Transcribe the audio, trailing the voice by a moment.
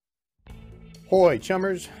Hoy,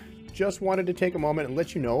 chummers! Just wanted to take a moment and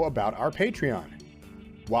let you know about our Patreon.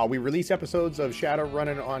 While we release episodes of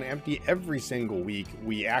Shadowrunnin on Empty every single week,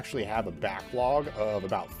 we actually have a backlog of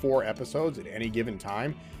about 4 episodes at any given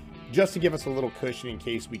time, just to give us a little cushion in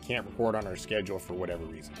case we can't record on our schedule for whatever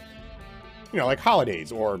reason. You know, like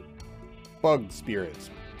holidays or bug spirits.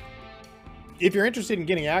 If you're interested in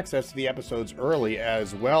getting access to the episodes early,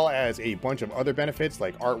 as well as a bunch of other benefits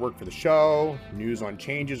like artwork for the show, news on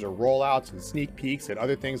changes or rollouts, and sneak peeks at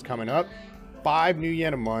other things coming up, 5 new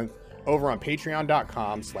yen a month over on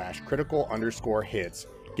patreon.com/critical_hits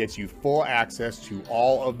gets you full access to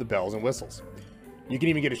all of the bells and whistles. You can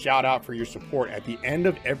even get a shout out for your support at the end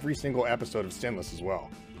of every single episode of Stinless as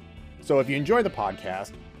well. So if you enjoy the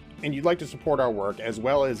podcast and you'd like to support our work as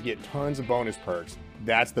well as get tons of bonus perks,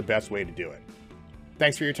 that's the best way to do it.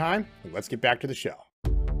 Thanks for your time, and let's get back to the show.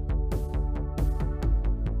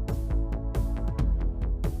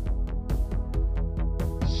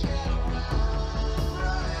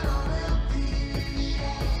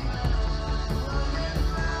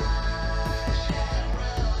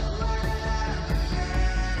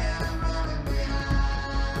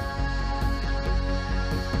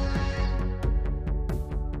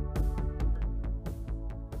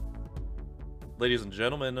 Ladies and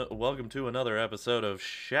gentlemen, welcome to another episode of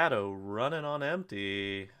Shadowrunnin on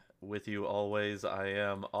Empty. With you always, I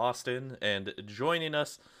am Austin, and joining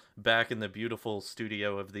us back in the beautiful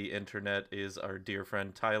studio of the internet is our dear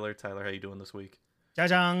friend Tyler. Tyler, how you doing this week?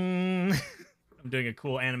 Jajang! I'm doing a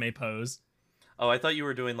cool anime pose. Oh, I thought you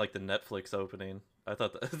were doing like the Netflix opening. I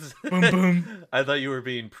thought that... Boom, boom. I thought you were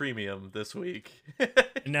being premium this week.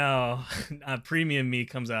 No, premium me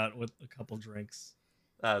comes out with a couple drinks.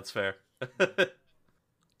 That's fair.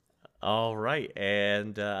 All right,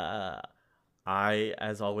 and I,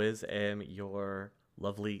 as always, am your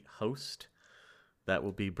lovely host that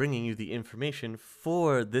will be bringing you the information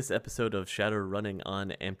for this episode of Shadowrunning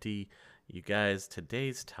on Empty. You guys,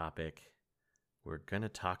 today's topic, we're going to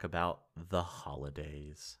talk about the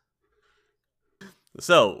holidays.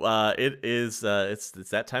 So, it's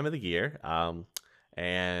that time of the year,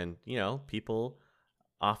 and, you know, people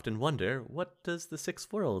often wonder, what does the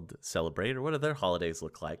Sixth World celebrate, or what do their holidays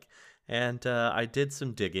look like? And I did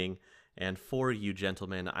some digging, and for you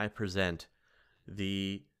gentlemen, I present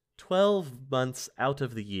the 12 months out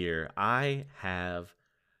of the year. I have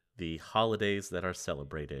the holidays that are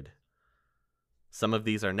celebrated. Some of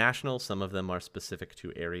these are national, some of them are specific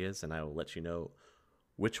to areas, and I will let you know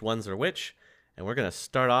which ones are which. And we're going to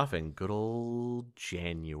start off in good old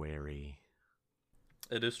January.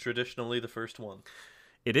 It is traditionally the first one.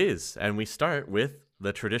 It is, and we start with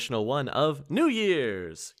the traditional one of New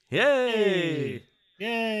Year's. Yay!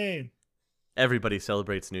 Yay! Everybody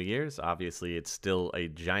celebrates New Year's. Obviously, it's still a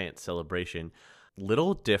giant celebration.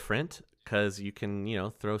 Little different, because you can, you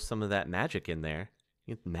know, throw some of that magic in there.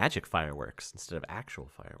 Magic fireworks instead of actual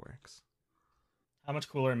fireworks. How much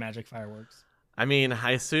cooler are magic fireworks? I mean,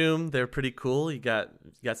 I assume they're pretty cool. You got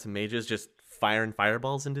some mages just firing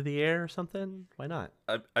fireballs into the air or something. Why not?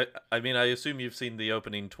 I mean, I assume you've seen the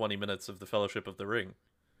opening 20 minutes of the Fellowship of the Ring.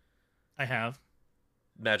 I have.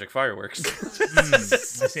 Magic fireworks. I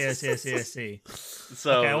see.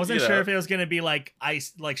 So okay, I wasn't sure if it was going to be like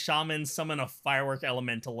ice, like shamans summon a firework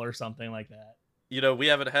elemental or something like that. You know, we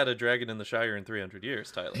haven't had a dragon in the Shire in 300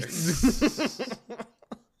 years, Tyler.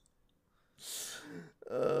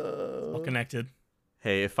 All connected.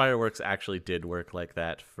 Hey, if fireworks actually did work like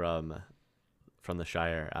that from the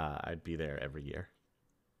Shire, I'd be there every year.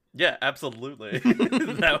 Yeah, absolutely.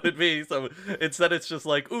 That would be so. Instead, it's just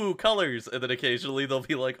like, ooh, colors, and then occasionally they'll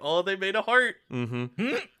be like, oh, they made a heart.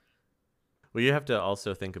 Mm-hmm. Well, you have to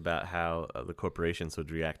also think about how the corporations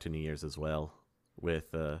would react to New Year's as well,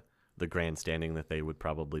 with the grandstanding that they would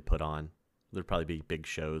probably put on. There'd probably be big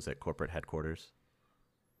shows at corporate headquarters.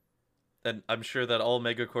 And I'm sure that all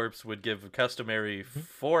megacorps would give customary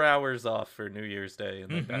 4 hours off for New Year's Day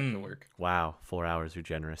and then back to work. Wow, 4 hours, you're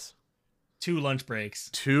generous. 2 lunch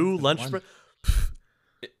breaks. 2 lunch breaks?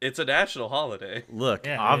 It's a national holiday. Look,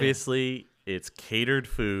 yeah, obviously, It's catered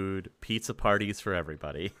food, pizza parties for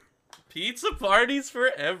everybody. Pizza parties for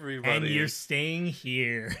everybody. And you're staying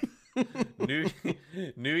here.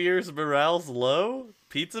 New Year's morale's low.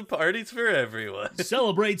 Pizza parties for everyone.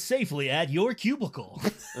 Celebrate safely at your cubicle.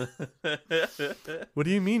 What do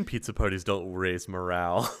you mean pizza parties don't raise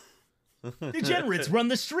morale? Degenerates run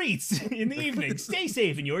the streets in the evening. Stay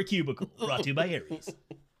safe in your cubicle. Brought to you by Aries.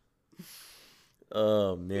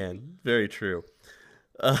 Oh, man. Very true.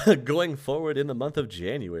 Going forward in the month of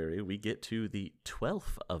January, we get to the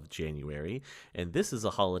 12th of January, and this is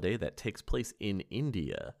a holiday that takes place in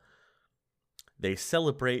India. They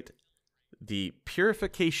celebrate the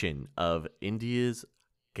purification of India's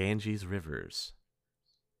Ganges rivers.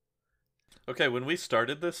 Okay, when we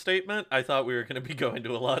started this statement, I thought we were going to be going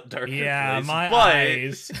to a lot darker place. My but...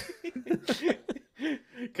 eyes.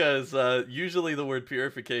 Because usually the word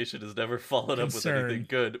purification is never followed up with anything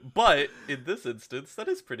Concern. good. But in this instance, that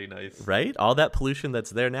is pretty nice. Right? All that pollution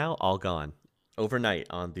that's there now, all gone. Overnight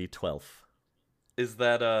on the 12th. Is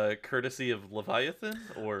that courtesy of Leviathan?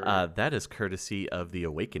 Or That is courtesy of the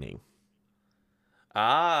Awakening.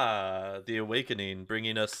 the Awakening,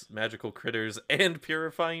 bringing us magical critters and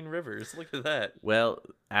purifying rivers. Look at that. Well,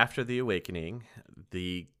 after the Awakening,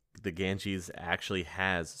 the Ganges actually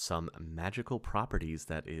has some magical properties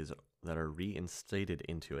that are reinstated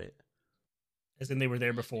into it. As in they were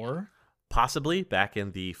there before? Possibly back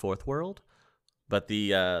in the Fourth World, but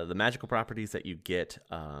the magical properties that you get,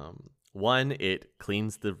 one, it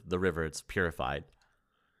cleans the river; it's purified,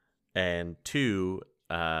 and two,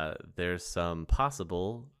 there's some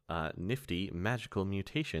possible nifty magical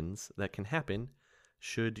mutations that can happen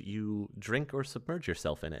should you drink or submerge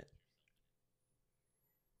yourself in it.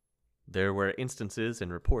 There were instances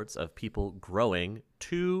and reports of people growing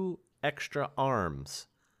 2 extra arms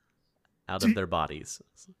out of their bodies.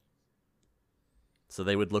 So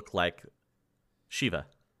they would look like Shiva.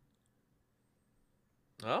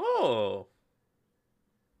 Oh.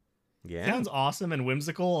 Yeah. Sounds awesome and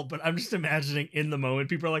whimsical, but I'm just imagining in the moment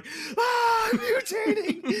people are like, I'm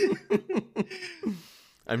mutating!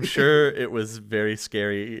 I'm sure it was very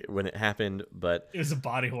scary when it happened, but It was a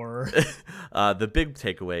body horror. the big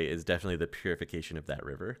takeaway is definitely the purification of that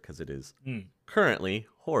river, because it is currently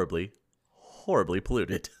horribly, horribly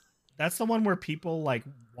polluted. That's the one where people like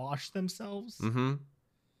wash themselves? Mm-hmm.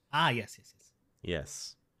 Ah, yes.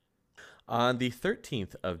 Yes. On the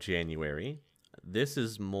 13th of January, this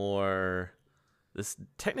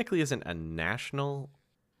technically isn't a national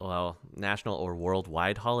or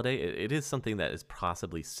worldwide holiday. It is something that is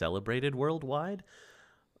possibly celebrated worldwide,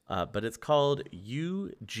 but it's called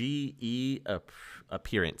UGE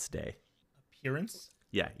Appearance Day. Appearance?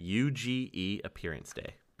 Yeah, UGE Appearance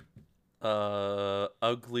Day.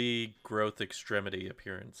 Ugly growth extremity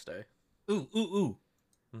appearance day. Ooh.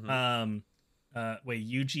 Mm-hmm. Wait,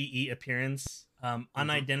 UGE appearance,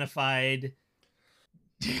 unidentified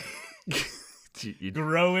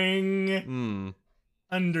growing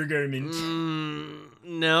undergarment.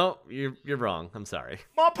 No, you're wrong. I'm sorry.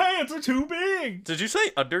 My pants are too big. Did you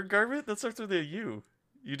say undergarment? That starts with a U.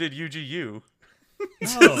 You did UGU.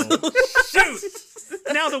 Oh, shoot!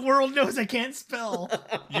 Now the world knows I can't spell.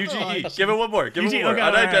 UGE. Give it one more. Give it one more.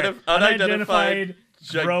 Okay, Unidentified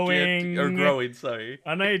growing. growing. Sorry.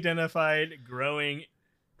 Unidentified growing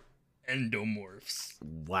endomorphs.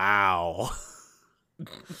 Wow.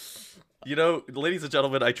 You know, ladies and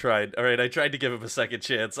gentlemen, I tried. All right, I tried to give him a second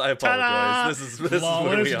chance. I apologize. This is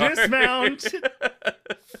where we are. Dismount.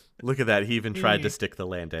 Look at that. He even tried to stick the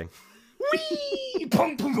landing. Whee!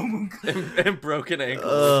 Boom, boom, boom, boom. and broken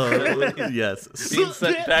ankles. Yes. Being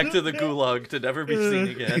sent back to the gulag to never be seen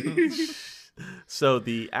again. So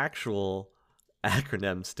the actual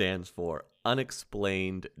acronym stands for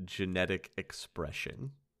Unexplained Genetic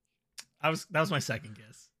Expression. That was my second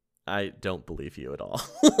guess. I don't believe you at all.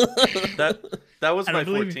 That was I my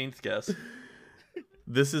don't believe 14th guess.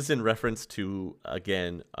 This is in reference to,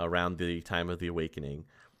 again, around the time of the Awakening,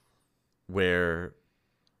 where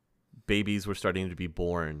babies were starting to be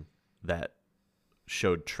born that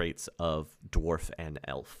showed traits of dwarf and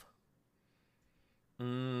elf.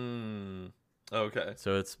 Okay.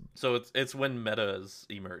 So it's when metas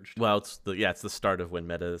emerged. well, it's the start of when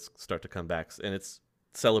metas start to come back, and it's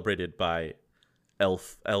celebrated by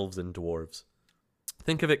elves and dwarves.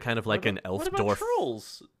 Think of it kind of like an elf what about dwarf.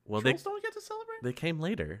 trolls? Well, Trolls don't get to celebrate? they came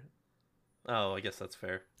later. Oh, I guess that's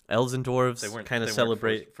fair. Elves and dwarves They weren't kind of they weren't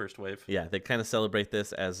celebrate. first wave. Yeah, they kind of celebrate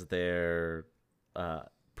this as their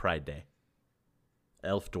Pride Day.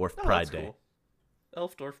 Elf Dwarf Oh, Pride that's Day. cool.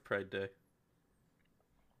 Elf Dwarf Pride Day.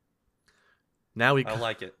 Now I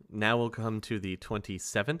like it. Now we'll come to the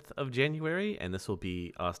 27th of January, and this will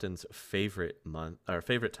be Austin's favorite month, or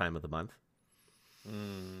favorite time of the month.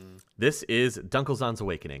 This is Dunkelzahn's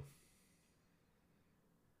Awakening.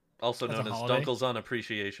 Also That's known a as holiday? Dunkelzahn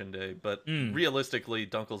Appreciation Day, but realistically,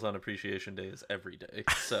 Dunkelzahn Appreciation Day is every day.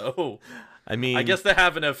 So, I mean, I guess to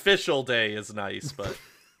have an official day is nice, but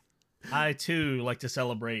I too like to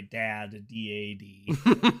celebrate Dad. D-A-D.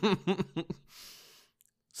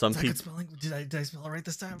 some Is that good people. spelling? Did I spell it right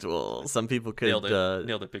this time? Well, some people could nailed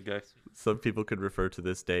it, big guy. some people could refer to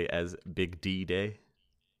this day as Big D Day.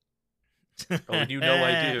 Oh, you know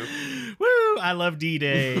I do. Woo! I love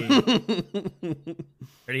D-Day.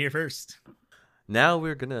 Ready here first. Now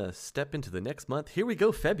we're gonna step into the next month. Here we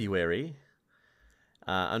go, February.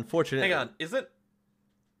 Unfortunately, Hang on,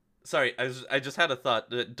 Sorry, I just had a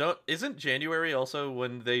thought. Isn't January also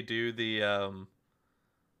when they do the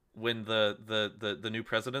when the new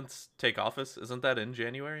presidents take office? Isn't that in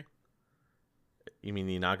January? You mean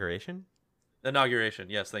the inauguration? Inauguration.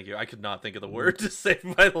 Yes, thank you. I could not think of the word to save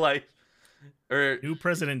my life. Or New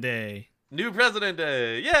President Day. New President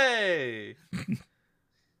Day. Yay!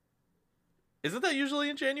 Isn't that usually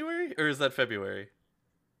in January or is that February?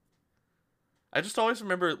 I just always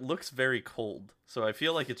remember it looks very cold, so I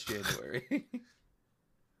feel like it's January.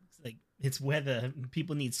 It's like it's weather.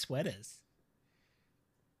 People need sweaters.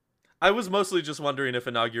 I was mostly just wondering if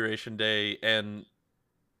Inauguration Day and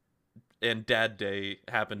Dad Day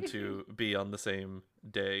happen to be on the same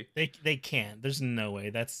day. They can't. There's no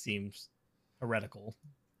way. That seems heretical.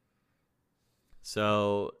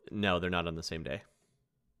 So no, they're not on the same day.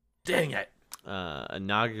 Dang it!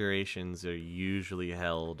 Inaugurations are usually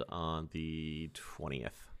held on the 20th.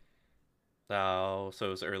 Oh,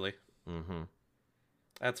 so it's early. Mm-hmm.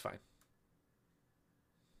 That's fine.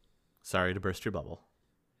 Sorry to burst your bubble.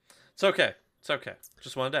 It's okay. It's okay.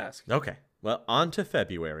 Just wanted to ask. Okay. Well, on to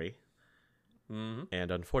February. Mm-hmm.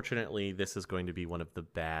 And unfortunately, this is going to be one of the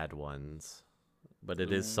bad ones. But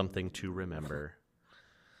it is something to remember.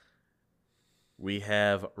 We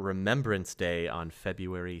have Remembrance Day on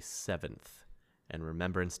February 7th. And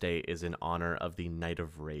Remembrance Day is in honor of the Night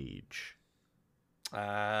of Rage.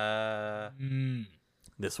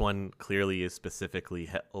 This one clearly is specifically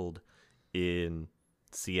held in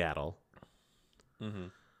Seattle. Mm-hmm.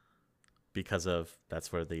 Because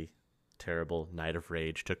that's where the terrible Night of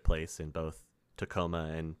Rage took place in both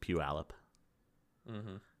Tacoma and Puyallup.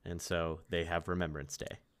 Mm-hmm. And so they have Remembrance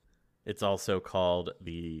Day. It's also called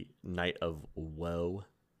the Night of Woe.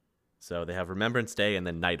 So they have Remembrance Day and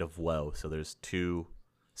then Night of Woe. So there's two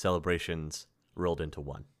celebrations rolled into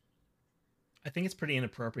one. I think it's pretty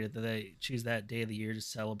inappropriate that they choose that day of the year to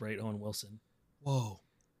celebrate Owen Wilson. Whoa.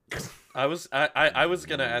 I was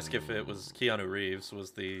gonna ask if it was Keanu Reeves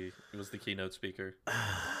was the keynote speaker.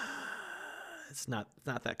 It's not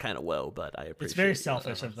that kind of woe, but I appreciate It's very it.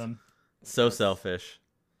 selfish of them. So selfish.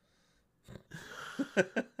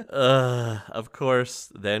 Of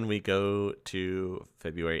course, then we go to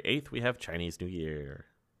February 8th. We have Chinese New Year.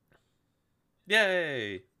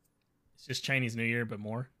 Yay! It's just Chinese New Year, but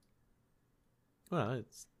more. Well,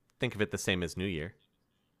 think of it the same as New Year.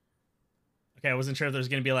 Okay, I wasn't sure if there's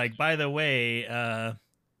going to be like, by the way,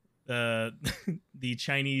 the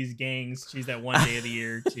Chinese gangs choose that one day of the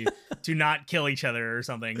year to not kill each other or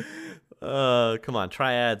something. Come on,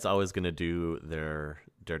 Triad's always going to do their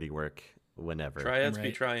dirty work whenever. Triads be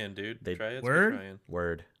Right. trying, dude. Triads Word? be trying.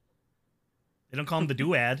 Word. They don't call them the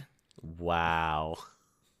duad. Wow.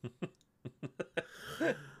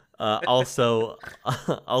 Also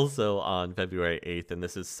on February 8th, and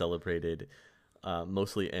this is celebrated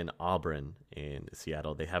mostly in Auburn in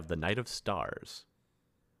Seattle, they have the Night of Stars.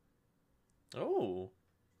 Oh.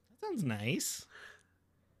 That sounds nice.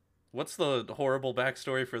 What's the horrible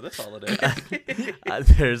backstory for this holiday?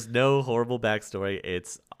 There's no horrible backstory.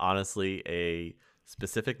 It's honestly a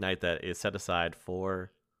specific night that is set aside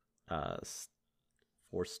for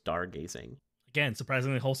stargazing. Again,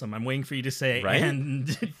 surprisingly wholesome. I'm waiting for you to say, Right? and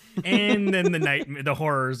then the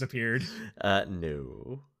horrors appeared.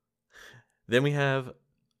 No. Then we have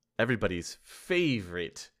everybody's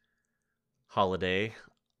favorite holiday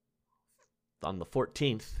on the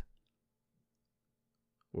 14th,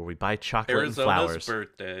 where we buy chocolate Arizona's and flowers.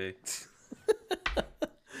 birthday.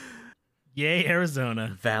 Yay,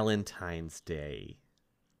 Arizona. Valentine's Day.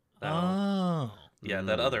 Oh. Yeah,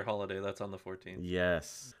 that other holiday that's on the 14th.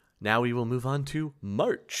 Yes. Now we will move on to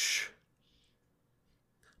March.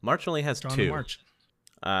 March only has Strong two. March.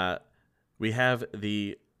 We have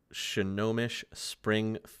the Shinnomish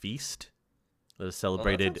Spring Feast that is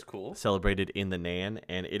celebrated cool. celebrated in the Nan,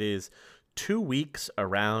 and it is 2 weeks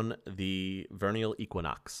around the vernal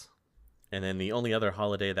equinox. And then the only other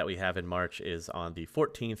holiday that we have in March is on the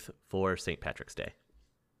 14th for St. Patrick's Day.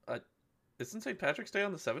 Isn't St. Patrick's Day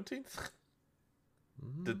on the 17th?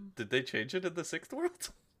 Did they change it in the Sixth World?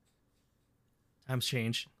 Times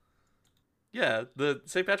change. Yeah, the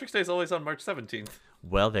St. Patrick's Day is always on March 17th.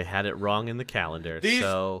 Well, they had it wrong in the calendar. These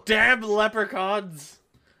so damn leprechauns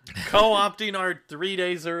co-opting our 3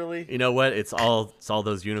 days early. you know what? It's all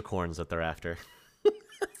those unicorns that they're after.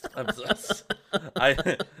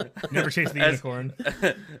 I Never chase the unicorn.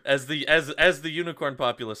 as the unicorn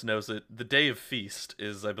populace knows it, the day of feast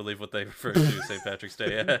is, I believe, what they refer to St. Patrick's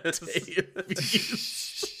Day as.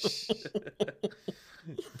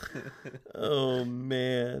 Oh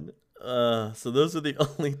man. So those are the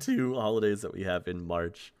only 2 holidays that we have in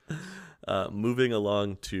March. Moving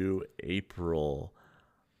along to April.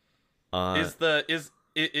 Is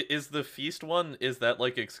the feast one, is that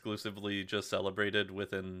like exclusively just celebrated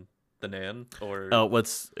within the Nan, or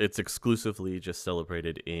it's exclusively just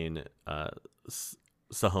celebrated in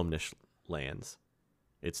Sahomnish lands.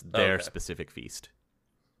 It's their specific feast.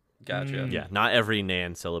 Gotcha. Yeah, not every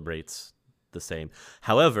Nan celebrates the same.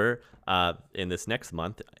 However, in this next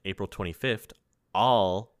month, April 25th,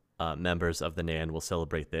 all members of the Nan will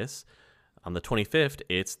celebrate this. On the 25th,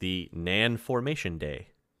 it's the Nan Formation Day.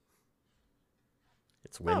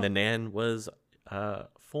 It's when the Nan was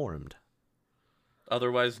formed.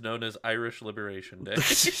 Otherwise known as Irish Liberation Day.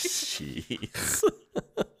 Jeez.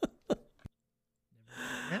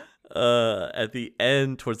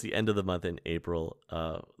 Towards the end of the month in April,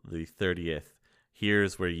 the 30th,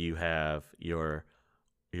 here's where you have your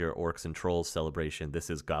Orcs and Trolls celebration. This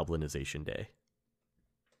is Goblinization Day.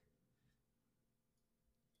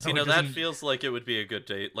 So, that feels like it would be a good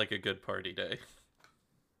date, like a good party day.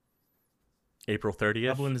 April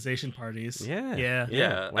 30th? Goblinization parties. Yeah.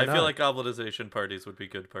 I feel like goblinization parties would be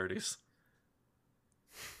good parties.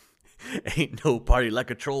 Ain't no party like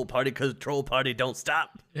a troll party, because troll party don't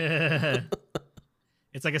stop. It's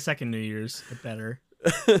like a second New Year's, but better.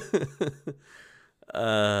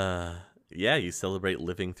 Yeah, you celebrate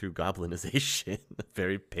living through goblinization. A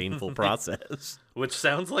very painful process. Which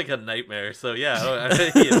sounds like a nightmare. So yeah,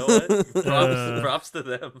 you know what? Props to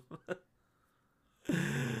them.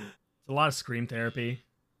 It's a lot of scream therapy.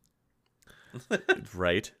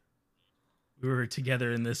 Right. We were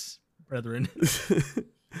together in this, brethren.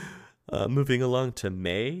 Moving along to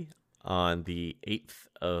May on the 8th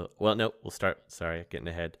of... Well, no, we'll start... Sorry, getting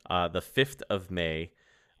ahead. The 5th of May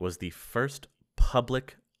was the first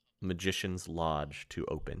public Magician's Lodge to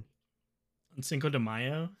open. On Cinco de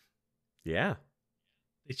Mayo? Yeah.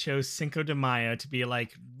 They chose Cinco de Mayo to be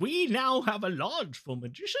like, we now have a lodge for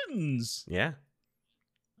magicians. Yeah.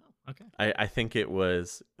 Oh, okay. I think it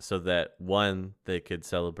was so that, one, they could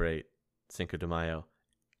celebrate Cinco de Mayo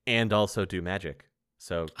and also do magic.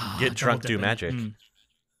 So get drunk, do magic.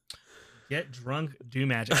 Get drunk, do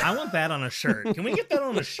magic. I want that on a shirt. Can we get that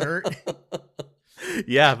on a shirt?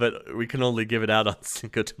 Yeah, but we can only give it out on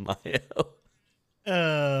Cinco de Mayo.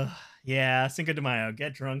 Yeah, Cinco de Mayo.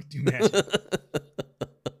 Get drunk, do magic.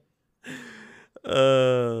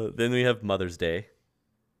 Then we have Mother's Day.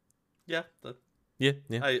 Yeah. Yeah.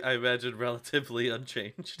 I imagine relatively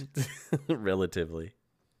unchanged. Relatively.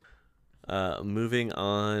 Moving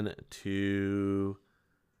on to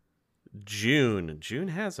June. June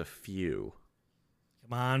has a few.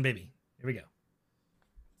 Come on, baby. Here we go.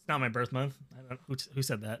 It's not my birth month. I don't know who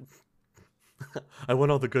said that. I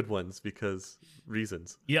want all the good ones because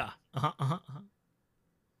reasons. Yeah.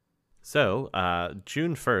 So,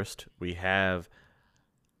 June 1st, we have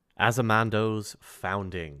Azamando's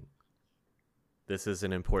founding. This is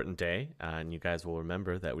an important day, and you guys will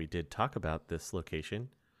remember that we did talk about this location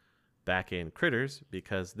back in Critters,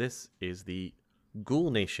 because this is the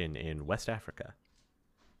Ghoul Nation in West Africa.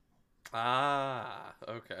 Ah,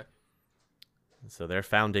 okay. So their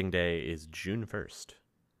founding day is June 1st.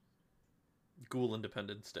 Ghoul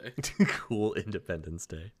Independence Day. Ghoul Independence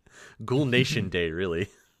Day. Ghoul Nation Day, really.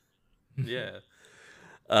 Yeah.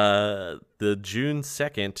 The June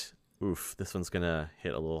 2nd, oof, this one's going to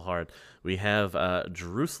hit a little hard. We have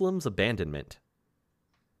Jerusalem's abandonment.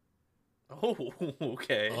 Oh,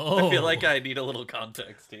 okay. I feel like I need a little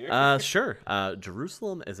context here. Sure.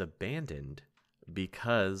 Jerusalem is abandoned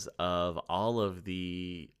because of all of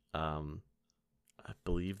the, I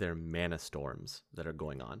believe they're mana storms that are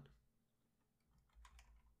going on.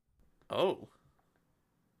 Oh.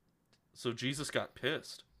 So Jesus got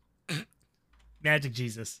pissed. Magic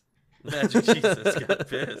Jesus. Magic Jesus got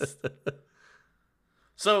pissed.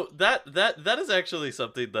 So that is actually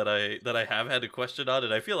something that I have had a question on,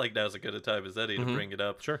 and I feel like now's as good a time as any to bring it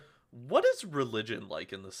up. Sure. What is religion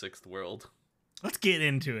like in the Sixth World? Let's get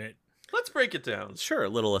into it. Let's break it down. Sure, a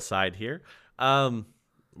little aside here.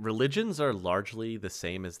 Religions are largely the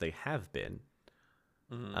same as they have been.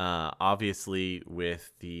 Obviously,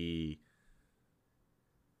 with the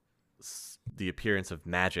appearance of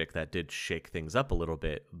magic, that did shake things up a little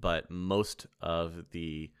bit, but most of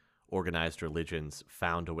the organized religions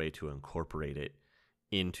found a way to incorporate it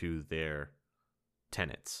into their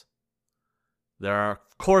tenets. There are,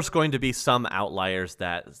 of course, going to be some outliers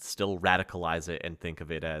that still radicalize it and think of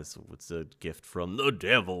it as it's a gift from the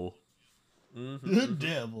devil. The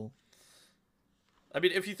devil. I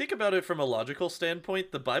mean, if you think about it from a logical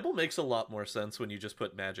standpoint, the Bible makes a lot more sense when you just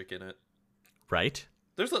put magic in it. Right?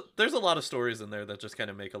 There's a lot of stories in there that just kind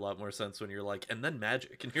of make a lot more sense when you're like, and then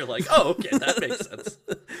magic, and you're like, oh, okay, that makes sense.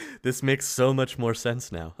 This makes so much more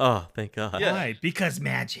sense now. Oh, thank God. Yeah. Why? Because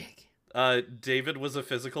magic. David was a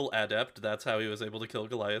physical adept. That's how he was able to kill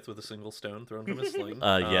Goliath with a single stone thrown from his sling.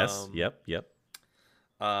 Yes. Yep.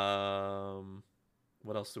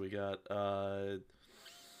 What else do we got?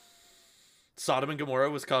 Sodom and Gomorrah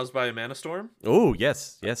was caused by a mana storm. Oh,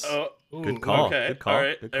 yes. Good call. Okay. Good call. All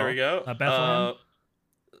right. Good There call. we go. Bethlehem.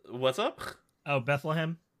 What's up? Oh,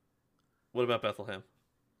 Bethlehem. What about Bethlehem?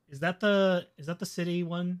 Is that the city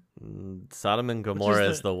one? Sodom and Gomorrah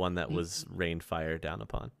is the- the one that was rained fire down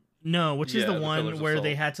upon. No, which is Yeah, the the one Pillars of where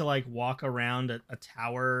they Salt. had to like walk around a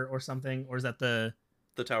tower or something, or is that the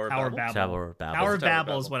The Tower of Tower Babel? Babel? Tower of Babel. Tower of Tower of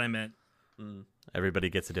Babel is Babel. what I meant. Mm. Everybody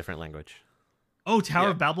gets a different language. Oh, Tower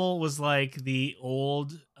Yeah. of Babel was like the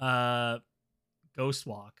old Ghost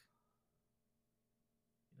Walk.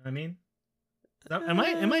 You know what I mean?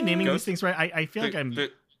 Am I naming Ghost- these things right? I feel like I'm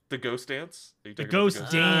the Ghost Dance. Are you the talking about Ghost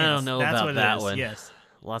Dance? Dance. I don't know That's about what that it is. one. Yes.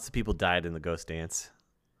 Lots of people died in the ghost dance.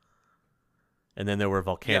 And then there were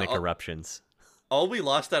volcanic Yeah, eruptions. All we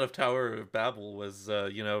lost out of Tower of Babel was,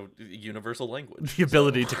 universal language. The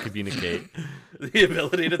ability to communicate. The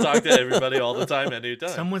ability to talk to everybody all the time, anytime.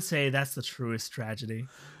 Some would say that's the truest tragedy.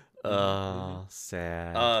 Oh,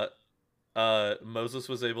 sad. Moses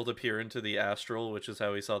was able to peer into the astral, which is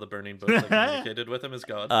how he saw the burning bush that communicated with him as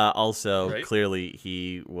God. Also, right? clearly,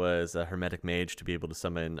 he was a hermetic mage to be able to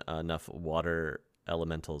summon enough water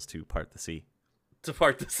elementals to part the sea. To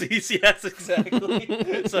part the seas, yes,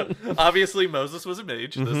 exactly. So obviously Moses was a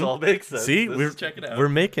mage. This all makes sense. See, check it out. we're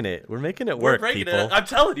making it. We're making it We're work, breaking people. it. I'm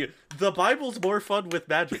telling you, the Bible's more fun with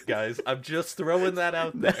magic, guys. I'm just throwing that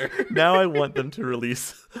out there. Now I want them to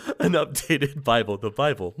release an updated Bible. The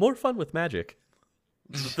Bible, more fun with magic.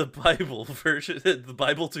 The Bible version, the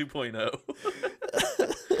Bible 2.0.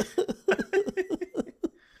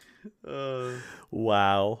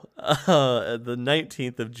 Wow. The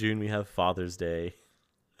 19th of June, we have Father's Day.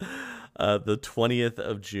 The 20th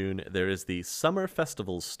of June, there is the summer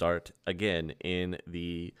festivals start again in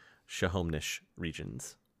the Shahomnish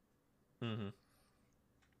regions. Mm-hmm.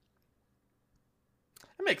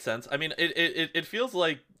 That makes sense. I mean, it feels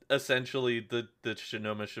like essentially the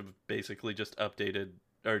Shinnomish have basically just updated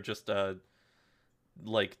or just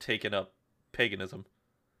like taken up paganism.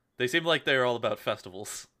 They seem like they're all about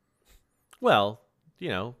festivals. Well,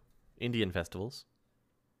 Indian festivals.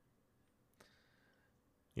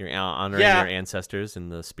 You're honoring Yeah. your ancestors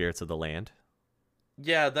and the spirits of the land.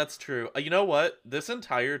 Yeah, that's true. You know what? This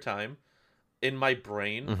entire time, in my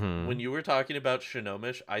brain, Mhm. when you were talking about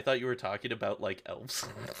Shinnomish, I thought you were talking about, like, elves.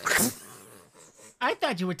 I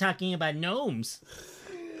thought you were talking about gnomes.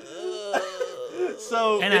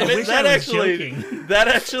 So, And I wish I was joking. that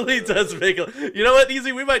actually does make a... You know what,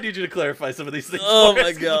 Easy? We might need you to clarify some of these things Oh for my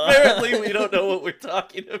us, 'cause God. apparently we don't know what we're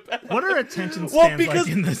talking about. What are attention Well, spans because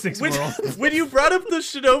like in the sixth when, world? when you brought up the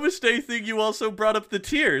Shinnomish Day thing, you also brought up the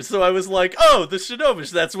tears. So I was like, oh, the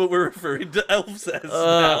Shinnomish, that's what we're referring to elves as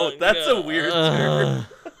now. That's a weird term.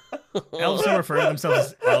 Elves don't refer to themselves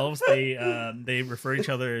as elves. They refer to each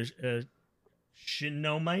other as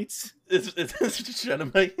Shinomites. It's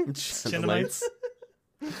Shinnomite. Shinomites.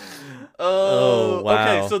 Oh,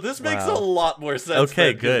 wow. Okay, so this makes Wow. a lot more sense.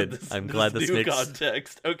 Okay, then, given good. This, I'm glad this new makes-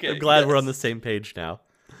 context. Okay, I'm glad we're yes. on the same page now.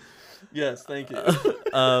 Yes, thank you.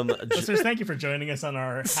 Listeners, thank you for joining us on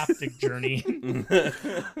our haptic journey.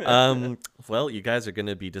 Well, you guys are going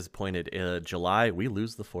to be disappointed. July, we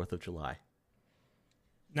lose the 4th of July.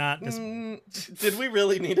 Not this. Did we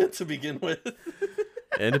really need it to begin with?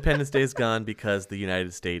 Independence Day is gone because the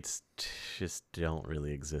United States just don't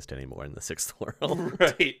really exist anymore in the sixth world.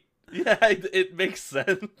 Right. Yeah, it makes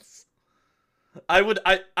sense. I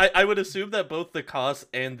would assume that both the Kos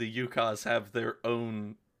and the Yukos have their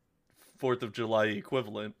own 4th of July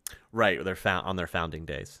equivalent. Right, they're on their founding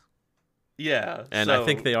days. Yeah. And so, I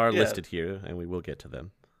think they are yeah. listed here, and we will get to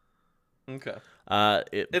them. Okay.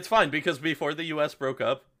 It, It's fine because before the US broke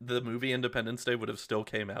up, the movie Independence Day would have still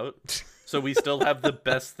came out. So we still have the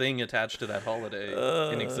best thing attached to that holiday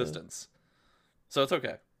in existence. So it's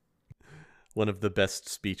okay. one of the best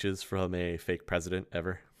speeches from a fake president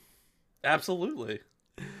ever. Absolutely.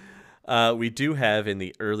 We do have in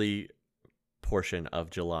the early portion of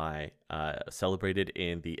July, celebrated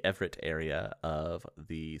in the Everett area of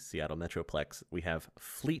the Seattle Metroplex, we have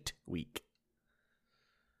Fleet Week.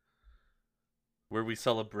 Where we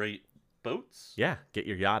celebrate boats? Yeah, get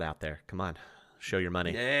your yacht out there. Come on, show your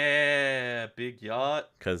money. Yeah, big yacht.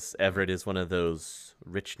 Because Everett is one of those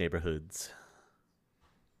rich neighborhoods.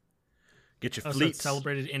 Get your Oh, so fleet. it's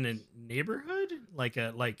celebrated in a neighborhood,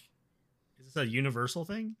 is Is this a universal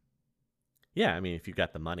thing? Yeah, I mean, if you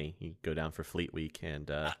got the money, you go down for Fleet Week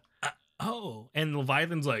and. Oh, and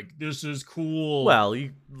Leviathan's like, this is cool. Well,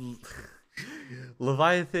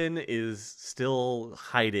 Leviathan is still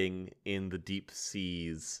hiding in the deep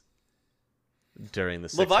seas during the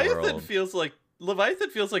Sixth World. Leviathan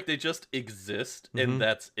feels like they just exist and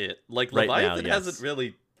that's it. Like Right Leviathan now, yes. hasn't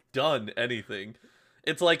really done anything.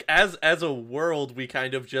 It's like as a world we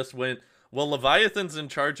kind of just went, well, Leviathan's in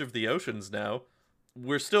charge of the oceans now.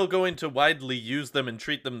 We're still going to widely use them and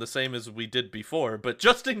treat them the same as we did before, but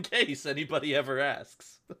just in case anybody ever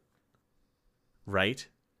asks. Right?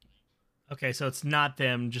 Okay, so it's not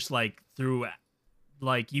them just like through,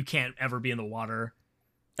 like you can't ever be in the water.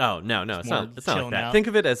 Oh, no, it's more not. It's not like chilling that. out. Think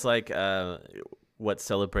of it as like what's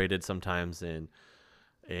celebrated sometimes in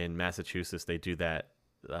Massachusetts. They do that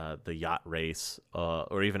the yacht race,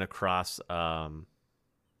 or even across the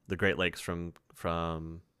Great Lakes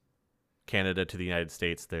from Canada to the United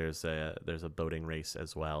States. There's a boating race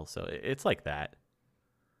as well. So it's like that.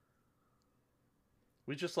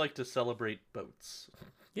 We just like to celebrate boats.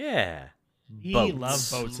 Yeah. We Boats. love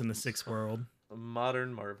boats in the Sixth World.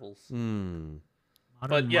 Modern marvels. Modern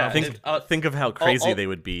But yeah, marvels. Think of how crazy I'll- they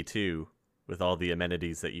would be too, with all the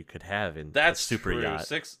amenities that you could have in That's a super true. yacht.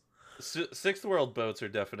 Sixth world boats are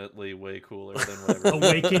definitely way cooler than whatever.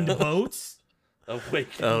 Awakened boats.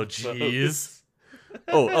 Awakened Oh, boats. jeez.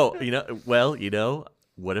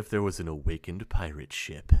 What if there was an awakened pirate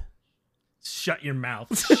ship? Shut your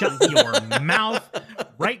mouth. Shut your mouth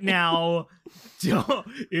right now.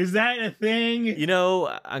 Is that a thing?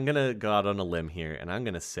 I'm gonna go out on a limb here, and I'm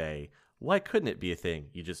gonna say, why couldn't it be a thing?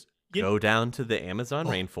 You just go down to the Amazon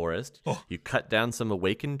rainforest, you cut down some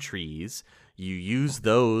awakened trees, you use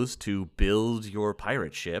those to build your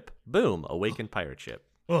pirate ship. Boom, awakened pirate ship.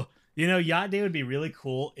 Oh, Yacht Day would be really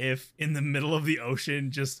cool if in the middle of the ocean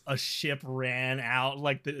just a ship ran out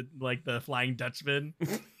like the Flying Dutchman.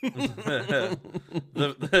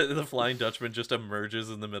 the Flying Dutchman just emerges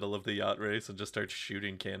in the middle of the yacht race and just starts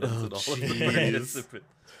shooting cannons at all of the participants.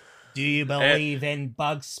 Do you believe in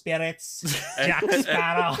bug spirits, Jack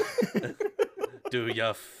Sparrow? Do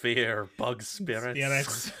you fear bug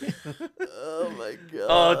spirits? Oh my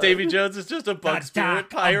god. Oh, Davy Jones is just a bug spirit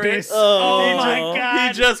pirate. Abyss. Oh my He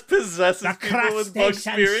god. just possesses The people with bug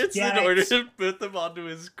crustacean spirits in order spirits. to put them onto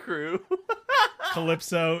his crew.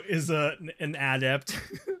 Calypso is an adept.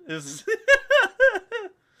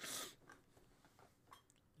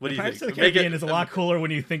 What do you Pirates of think? the Caribbean is a lot cooler when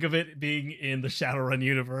you think of it being in the Shadowrun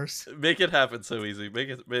universe. Make it happen so easy. Make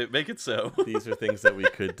it so. These are things that we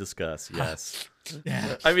could discuss. Yes.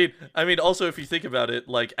 Yeah. I mean, also if you think about it,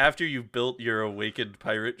 like after you've built your awakened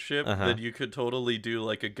pirate ship, then you could totally do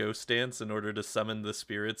like a ghost dance in order to summon the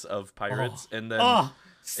spirits of pirates, and then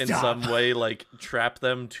in some way like trap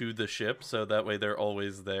them to the ship, so that way they're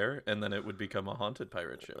always there, and then it would become a haunted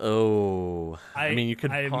pirate ship. Oh, I mean, you could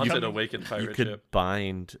Haunted awakened pirate you could ship.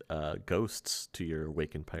 bind ghosts to your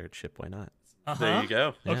awakened pirate ship. Why not? There you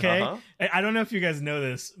go. Okay. I don't know if you guys know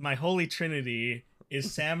this. My holy trinity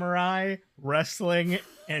is samurai, wrestling,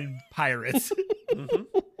 and pirates.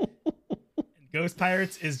 Ghost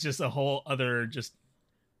pirates is just a whole other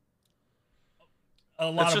a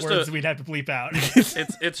lot of words we'd have to bleep out.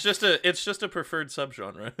 It's just a preferred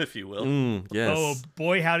subgenre, if you will. Yes. Oh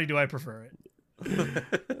boy, howdy do I prefer it.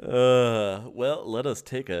 Well, let us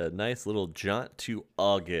take a nice little jaunt to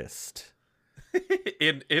August.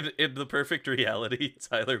 In the perfect reality,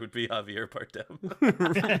 Tyler would be Javier Bardem.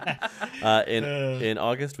 In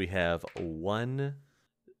August, we have one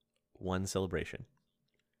celebration.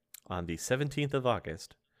 On the 17th of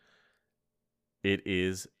August, it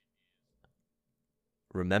is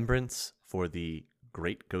Remembrance for the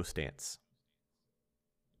Great Ghost Dance.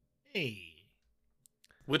 Hey.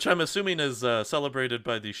 Which I'm assuming is celebrated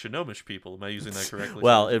by the Shinnomish people. Am I using that correctly?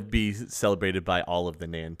 Well, it'd be celebrated by all of the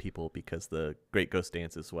Nan people because the Great Ghost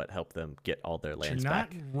Dance is what helped them get all their lands You're not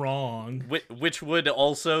back. wrong. Which would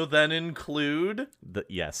also then include...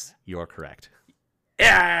 Yes, you're correct.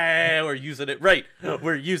 Yeah, we're using it right.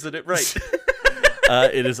 We're using it right.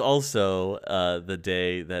 It is also the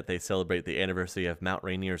day that they celebrate the anniversary of Mount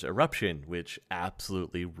Rainier's eruption, which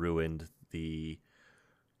absolutely ruined Puyallup.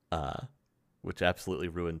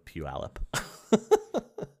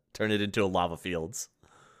 Turn it into a lava fields.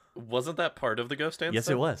 Wasn't that part of the ghost dance? Yes,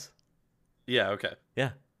 though? it was. Yeah, okay.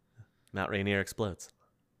 Yeah. Mount Rainier explodes.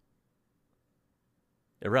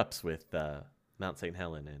 Erupts with Mount St.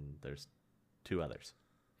 Helen, and there's two others.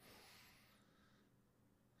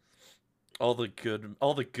 All the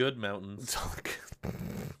good mountains.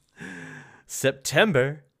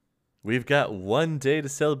 September. We've got one day to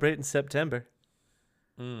celebrate in September.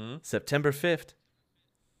 September 5th,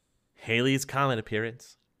 Halley's Comet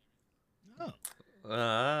appearance. Oh.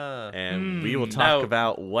 And we will talk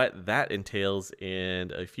about what that entails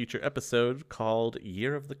in a future episode called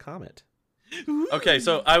Year of the Comet. Okay,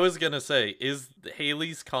 so I was going to say, is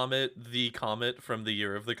Halley's Comet the comet from the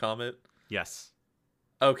Year of the Comet? Yes.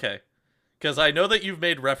 Okay. Because I know that you've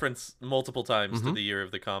made reference multiple times to the Year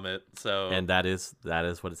of the Comet, so... And that is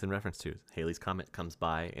what it's in reference to. Halley's Comet comes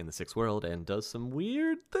by in the Sixth World and does some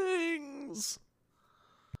weird things.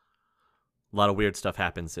 A lot of weird stuff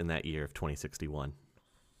happens in that year of 2061.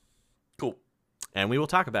 Cool. And we will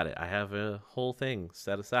talk about it. I have a whole thing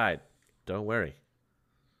set aside. Don't worry.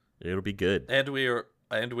 It'll be good. And we are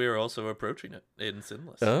also approaching it in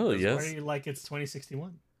Sinless. Oh, yes. Why are you like it's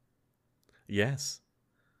 2061? Yes.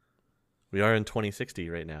 We are in 2060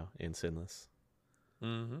 right now in Sinless.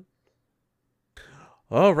 Mm-hmm.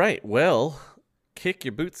 All right. Well, kick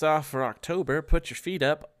your boots off for October. Put your feet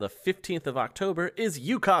up. The 15th of October is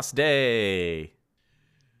UCOS Day.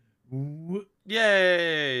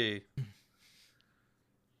 Yay!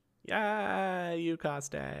 Yeah, UCOS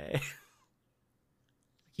Day.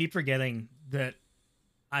 Keep forgetting that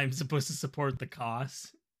I'm supposed to support the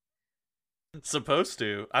cause. Supposed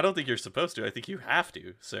to? I don't think you're supposed to. I think you have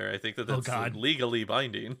to, sir. I think that's legally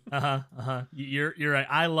binding. You're right.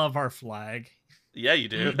 I love our flag. Yeah, you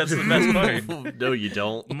do. That's the best part. No, you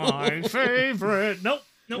don't. My favorite. Nope.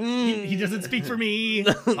 He doesn't speak for me.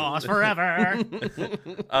 Cause forever.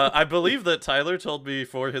 I believe that Tyler told me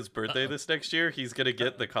for his birthday this next year, he's going to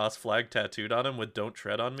get the COS flag tattooed on him with "Don't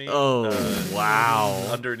Tread on Me." Oh, wow.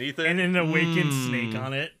 Underneath it. And an awakened snake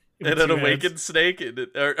on it. And an awakened snake.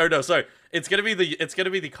 Or no, sorry. It's gonna be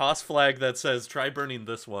the COS flag that says "Try burning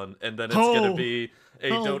this one," and then it's gonna be a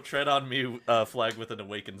 "Don't Tread on Me" flag with an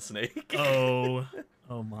awakened snake. Oh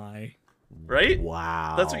my! Right?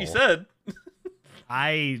 Wow. That's what you said.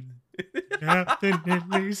 I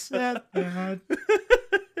definitely said that.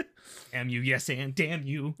 Damn you! Yes, and damn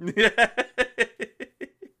you!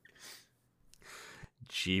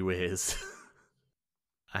 Gee whiz.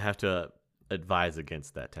 I have to advise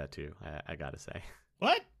against that tattoo. I gotta say.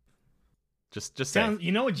 What? Just say.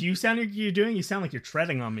 You know what you sound like you're doing? You sound like you're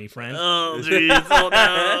treading on me, friend. Oh, jeez. Oh,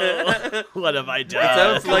 no. What have I done? It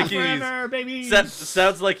sounds like forever, baby.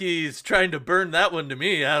 Sounds like he's trying to burn that one to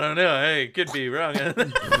me. I don't know. Hey, could be wrong.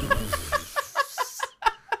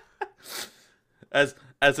 As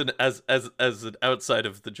an outside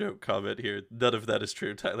of the joke comment here, none of that is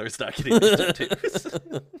true. Tyler's not getting these tattoos.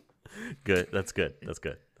 Good. That's good. That's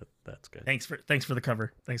good. That's good. Thanks for the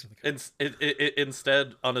cover.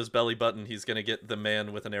 Instead, on his belly button, he's gonna get the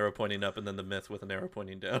man with an arrow pointing up, and then the myth with an arrow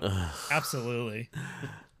pointing down. Absolutely.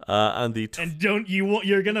 On the and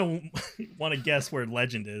you're gonna want to guess where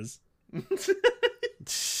legend is.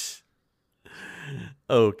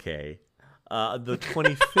 Okay. The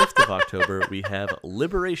 25th of October, we have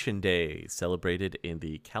Liberation Day, celebrated in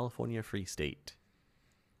the California Free State.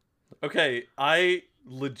 Okay, I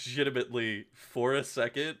legitimately, for a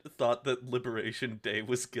second, thought that Liberation Day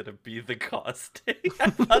was gonna be the COS Day. I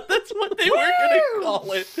thought that's what they were gonna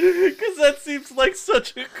call it, because that seems like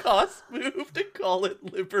such a COS move to call it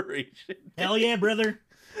Liberation Day. Hell yeah, brother!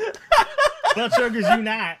 Blood sugars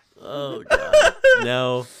unite. Oh god,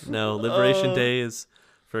 no! Liberation Day is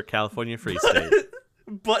for California Free State.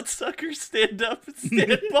 Butt suckers, stand up and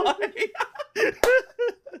stand by.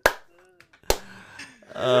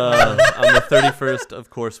 On the 31st, of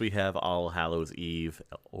course, we have All Hallows Eve,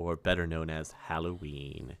 or better known as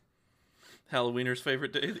Halloween. Halloweener's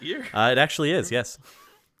favorite day of the year. It actually is, yes.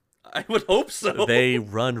 I would hope so. They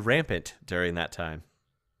run rampant during that time.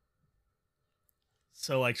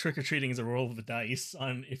 So, like, trick-or-treating is a roll of the dice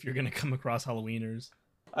on if you're going to come across Halloweeners.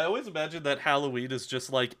 I always imagine that Halloween is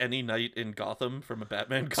just like any night in Gotham from a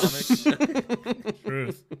Batman comic.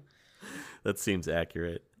 Truth. That seems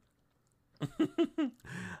accurate.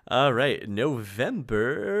 All right,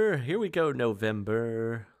 November. Here we go,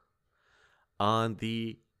 November. On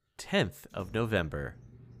the 10th of November,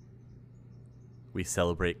 we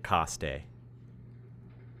celebrate COS Day.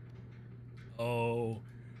 Oh,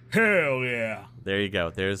 hell yeah. There you go.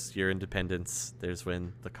 There's your independence. There's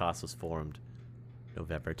when the COS was formed.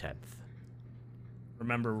 November 10th.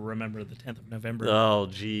 Remember the 10th of November. Oh,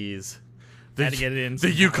 jeez. Had to get it in.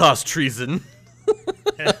 The UCOS treason.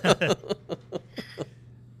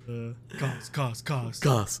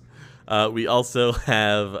 COS. We also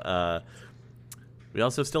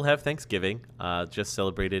still have Thanksgiving, just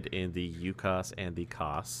celebrated in the UCOS and the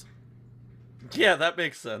COS. Yeah, that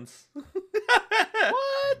makes sense.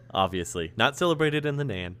 What? Obviously. Not celebrated in the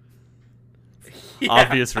NAN.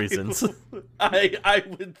 obvious reasons. I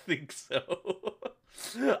would think so.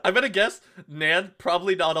 I'm gonna guess Nan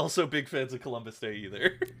probably not also big fans of Columbus Day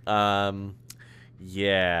either.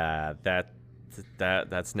 Yeah,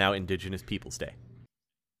 that's now Indigenous Peoples Day.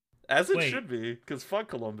 As it Wait. should be, because fuck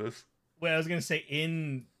Columbus. Wait, I was gonna say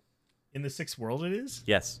in the sixth world it is.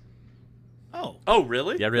 Yes. Oh,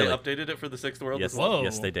 really? Yeah, really. They updated it for the sixth world Yes. as well? Whoa.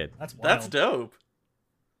 Yes, they did. That's wild. That's dope.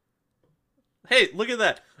 Hey, look at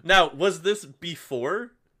that. Now, was this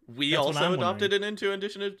before we That's what also I'm adopted it into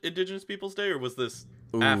Indigenous Peoples Day, or was this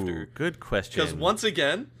Ooh, after? good question. Because once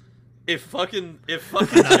again, if fucking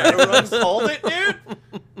Shadowrun called it,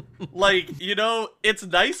 dude, like, you know, it's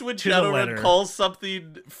nice when To the Shadowrun letter. calls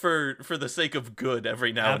something for the sake of good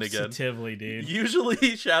every now and again. Absolutely, dude. Usually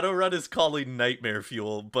Shadowrun is calling nightmare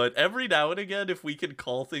fuel, but every now and again, if we can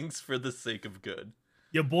call things for the sake of good,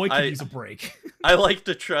 Your boy could I- use a break. I like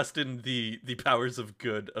to trust in the powers of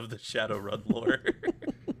good of the Shadowrun lore.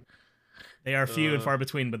 They are few and far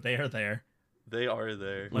between, but they are there. They are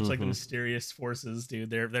there. Much like the mysterious forces, dude.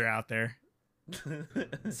 They're out there.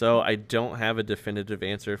 So I don't have a definitive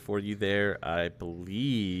answer for you there. I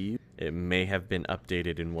believe it may have been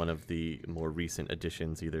updated in one of the more recent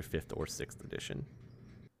editions, either 5th or 6th edition.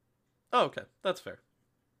 Oh, okay, that's fair.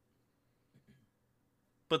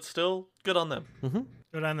 But still, good on them. Mm-hmm.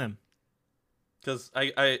 Good on them. Because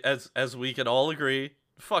as we can all agree,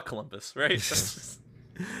 fuck Columbus, right?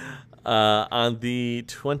 On the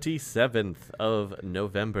 27th of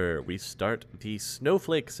November, we start the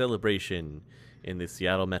Snowflake Celebration in the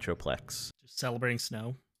Seattle Metroplex. Just celebrating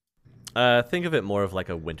snow. Think of it more of like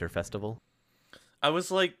a winter festival. I was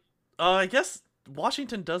like, I guess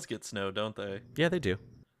Washington does get snow, don't they? Yeah, they do.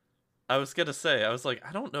 I was gonna say, I was like,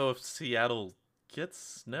 I don't know if Seattle gets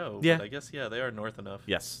snow. Yeah. But I guess, yeah, they are north enough.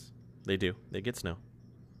 Yes, they do. They get snow.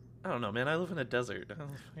 I don't know, man. I live in a desert.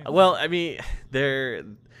 Well, I mean, they're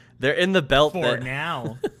in the belt For that,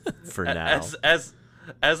 now. for now.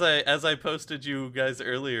 As I posted you guys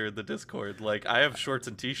earlier in the Discord, like I have shorts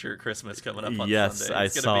and t-shirt Christmas coming up on Yes, Sunday. I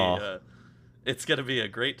It's gonna saw. Be, it's gonna be a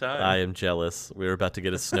great time. I am jealous. We're about to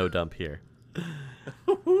get a snow dump here.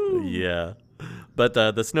 Yeah, but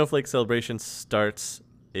the Snowflake Celebration starts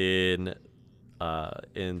in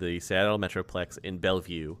the Seattle Metroplex in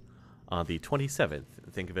Bellevue on the 27th.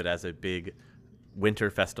 Think of it as a big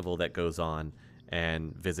winter festival that goes on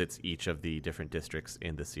and visits each of the different districts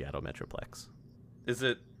in the Seattle Metroplex. Is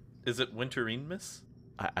it Winterine-miss?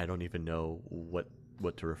 I don't even know what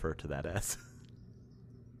to refer to that as.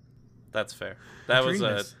 That's fair. That was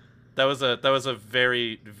a Winterine-miss.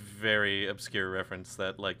 very, very obscure reference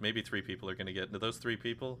that like maybe 3 people are gonna get. Into those 3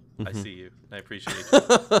 people, I see you. I appreciate you.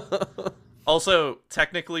 Also,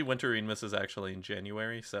 technically, Winterine-miss is actually in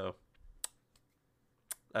January, so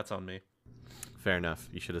that's on me. Fair enough.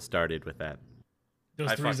 You should have started with that. Those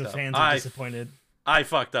I threes fucked of up. fans are disappointed. I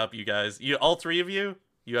fucked up, you guys. You all 3 of you.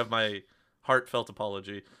 You have my heartfelt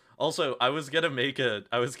apology. Also, I was gonna make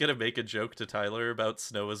a joke to Tyler about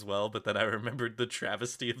snow as well, but then I remembered the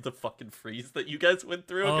travesty of the fucking freeze that you guys went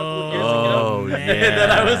through a couple of years ago. man. And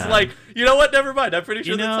then I was like, you know what? Never mind. I'm pretty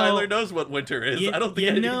sure You that know- Tyler knows what winter is. I don't think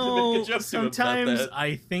I need to make a joke to him about sometimes that.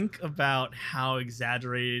 I think about how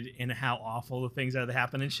exaggerated and how awful the things are that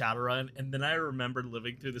happen in Shadowrun, and then I remembered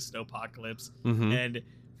living through the snowpocalypse. Mm-hmm. And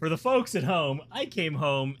for the folks at home, I came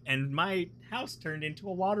home and my house turned into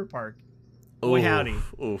a water park. Boy, howdy.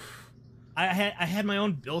 Oof. I had my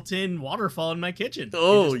own built-in waterfall in my kitchen.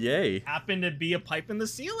 Oh, It just yay. happened to be a pipe in the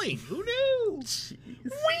ceiling. Who knew? Jeez.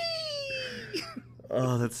 Whee!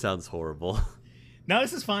 Oh, that sounds horrible. No,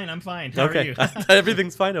 this is fine. I'm fine. How are Okay, you?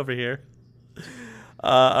 everything's fine over here.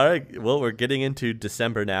 All right, well, we're getting into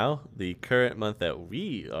December now, the current month that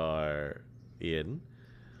we are in.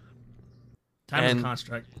 Time is a And-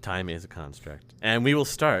 construct. Time is a construct. And we will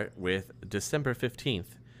start with December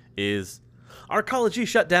 15th is Arcology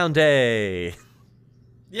Shutdown Day.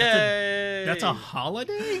 Yay! That's a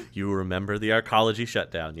holiday? You remember the Arcology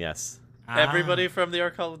Shutdown, yes. Everybody from the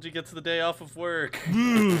Arcology gets the day off of work.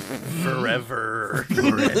 Forever.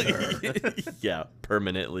 Yeah,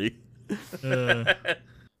 permanently.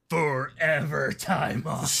 Forever time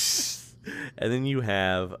off. And then you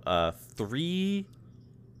have 3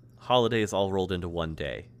 holidays all rolled into one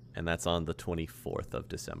day, and that's on the 24th of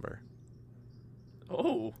December.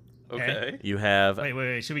 Oh, okay. You have...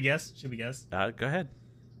 Wait. Should we guess? go ahead.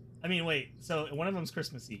 I mean, wait. So one of them's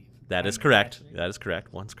Christmas Eve. That is correct. That is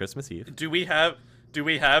correct. One's Christmas Eve. Do we have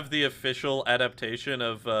the official adaptation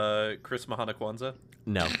of Chris Mahana Kwanzaa?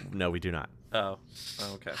 No, we do not. Oh,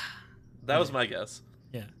 okay. That was my guess.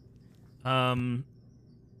 Yeah. Trying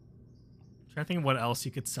to think of what else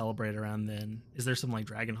you could celebrate around then. Is there some like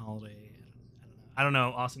dragon holiday? I don't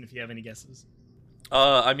know, Austin, if you have any guesses.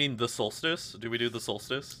 I mean the solstice. Do we do the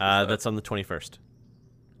solstice? That's on the 21st.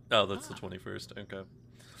 Oh, that's the 21st. Okay.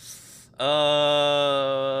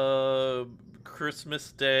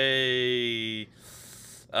 Christmas Day.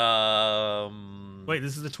 Wait,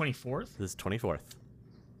 this is the 24th? This is 24th.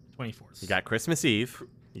 24th. You got Christmas Eve.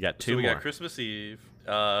 You got two So we more. got Christmas Eve.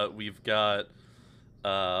 We've got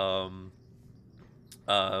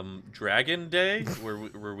Dragon Day,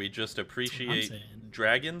 where we just appreciate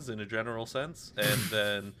dragons in a general sense, and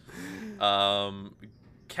then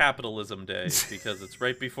Capitalism Day because it's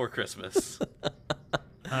right before Christmas.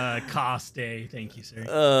 Cost Day. Thank you, sir.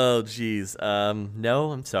 Oh, jeez.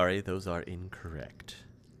 No, I'm sorry. Those are incorrect.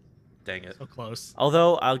 Dang it. So close.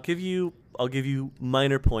 Although I'll give you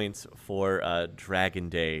minor points for Dragon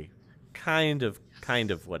Day. Kind of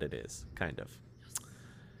what it is. Kind of.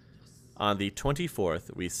 On the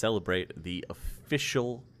 24th, we celebrate the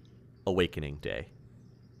official Awakening Day.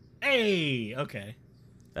 Hey, okay.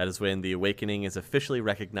 That is when the Awakening is officially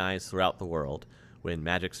recognized throughout the world. When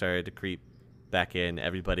magic started to creep back in,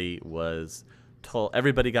 everybody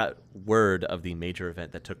got word of the major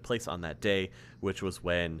event that took place on that day, which was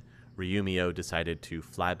when Ryumio decided to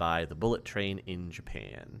fly by the bullet train in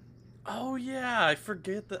Japan. Oh yeah, I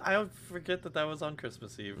forget that that was on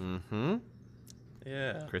Christmas Eve. Mm-hmm.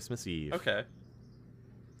 Yeah. Christmas Eve. Okay.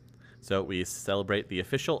 So we celebrate the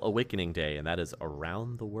official Awakening Day, and that is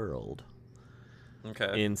around the world.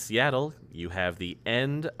 Okay. In Seattle, you have the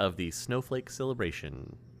end of the Snowflake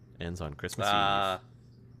Celebration. Ends on Christmas Eve.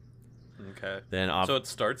 Okay. Then so it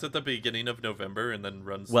starts at the beginning of November and then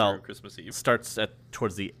runs well, through Christmas Eve. Starts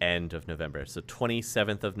towards the end of November. So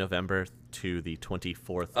 27th of November to the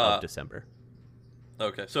 24th of December.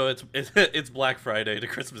 Okay. So it's Black Friday to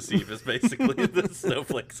Christmas Eve is basically the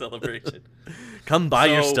Snowflake Celebration. Come buy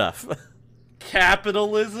your stuff.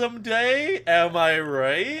 Capitalism Day? Am I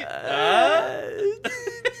right?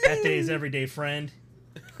 That day is every day, friend.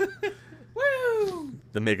 Woo!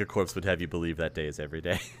 The Megacorps would have you believe that day is every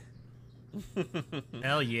day.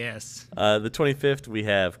 Hell yes. The 25th, we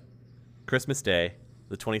have Christmas Day.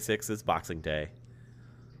 The 26th is Boxing Day.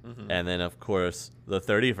 Mm-hmm. And then, of course, the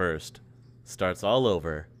 31st starts all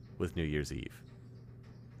over with New Year's Eve.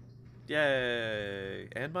 Yay!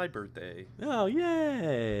 And my birthday. Oh,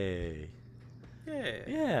 yay! Yay!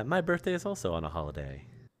 Yeah, my birthday is also on a holiday.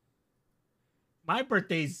 My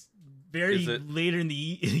birthday's very later in the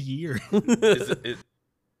year.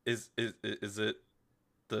 Is it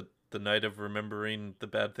the night of remembering the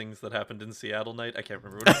bad things that happened in Seattle night? I can't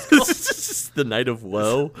remember what it's called. The night of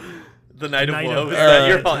woe. The night of woe. Is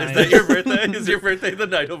that your birthday? Is your birthday the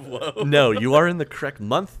night of woe? No, you are in the correct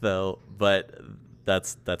month though, but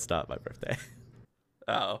that's not my birthday.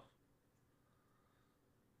 Oh.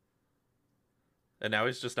 And now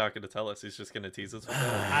he's just not going to tell us. He's just going to tease us with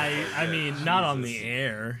that. I mean, not on the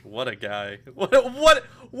air. What a guy. What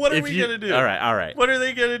are we going to do? All right. What are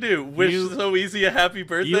they going to do? Wish so easy a happy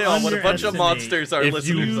birthday on what a bunch of monsters are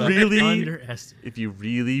listening to. If you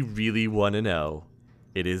really, really want to know,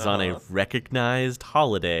 it is on a recognized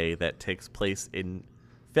holiday that takes place in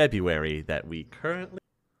February that we currently...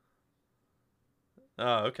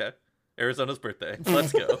 Oh, okay. Arizona's birthday.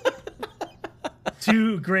 Let's go.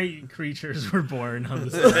 Two great creatures were born on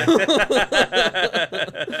the state.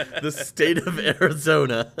 The state of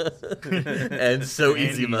Arizona. And so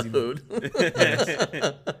easy mode.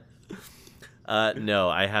 No,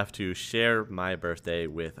 I have to share my birthday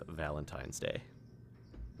with Valentine's Day.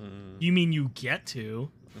 You mean you get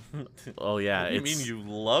to? Oh, yeah. You mean you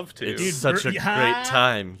love to? It's such a great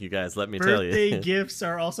time, you guys, let me tell you. Birthday gifts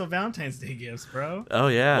are also Valentine's Day gifts, bro. Oh,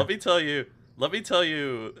 yeah. Let me tell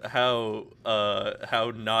you how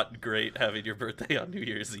not great having your birthday on New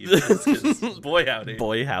Year's Eve is. 'Cause boy howdy.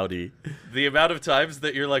 Boy howdy. The amount of times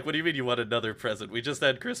that you're like, what do you mean you want another present? We just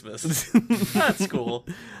had Christmas. That's cool.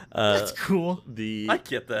 That's cool. I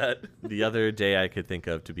get that. The other day I could think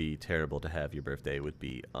of to be terrible to have your birthday would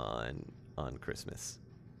be on Christmas.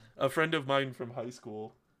 A friend of mine from high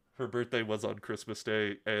school, her birthday was on Christmas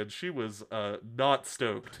Day, and she was not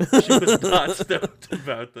stoked. She was not stoked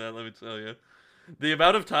about that, let me tell you. The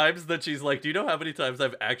amount of times that she's like, do you know how many times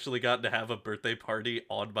I've actually gotten to have a birthday party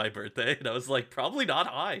on my birthday? And I was like, probably not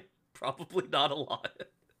high. Probably not a lot.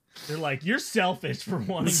 They're like, you're selfish for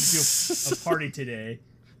wanting to do a party today.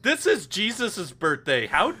 This is Jesus's birthday.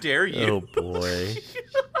 How dare you? Oh, boy.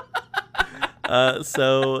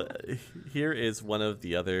 So here is one of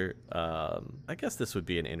the other, I guess this would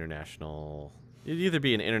be an international, it'd either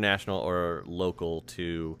be an international or local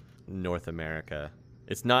to North America.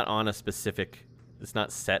 It's not on a specific, it's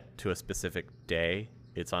not set to a specific day.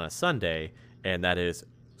 It's on a Sunday, and that is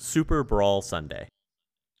Super Brawl Sunday.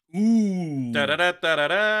 Ooh.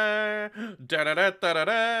 Da-da-da-da-da-da.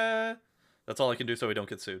 Da-da-da-da-da-da. That's all I can do so we don't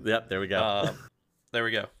get sued. Yep, there we go. There we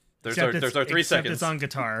go. There's Except our 3 except seconds. it's on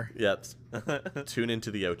guitar. Yep. Tune into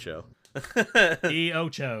the Ocho. The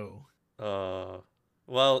Ocho.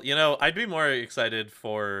 Well, you know, I'd be more excited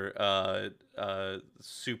for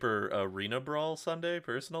Super Arena Brawl Sunday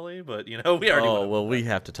personally, but you know, we already. Oh well, we'll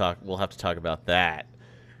have to talk about that.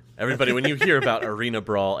 Everybody, when you hear about Arena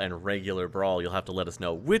Brawl and regular Brawl, you'll have to let us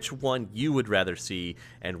know which one you would rather see,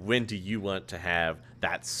 and when do you want to have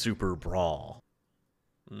that Super Brawl.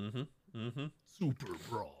 Super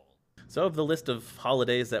Brawl. So, of the list of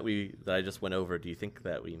holidays that I just went over, do you think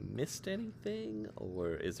that we missed anything, or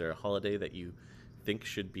is there a holiday that you think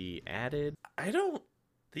should be added? I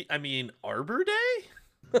mean, Arbor Day?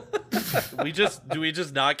 Do we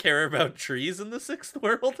just not care about trees in the 6th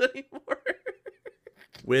world anymore?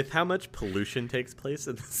 With how much pollution takes place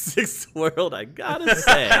in the 6th world, I gotta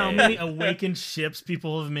say. How many awakened ships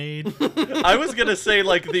people have made? I was gonna say,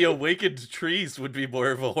 like, the awakened trees would be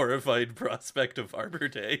more of a horrifying prospect of Arbor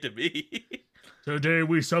Day to me. Today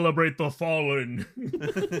we celebrate the fallen.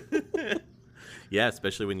 Yeah,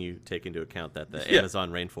 especially when you take into account that the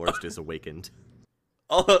Amazon rainforest is awakened.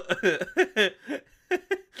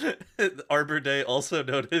 Arbor Day, also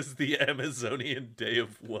known as the Amazonian Day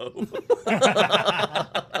of Woe.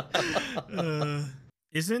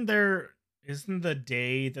 Isn't the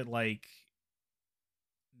day that like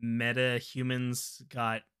meta humans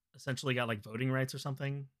essentially got like voting rights or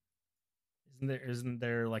something? Isn't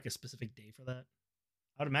there like a specific day for that?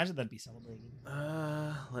 I would imagine that'd be celebrated.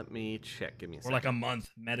 Let me check. Give me a Or second. like a month,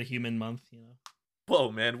 meta human month, you know.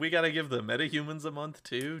 Whoa, man, we gotta give the metahumans a month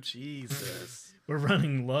too? Jesus. We're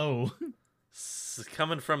running low.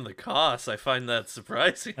 Coming from the cost, I find that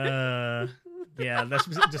surprising. Yeah, that's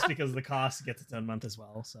just because the cost gets its own month as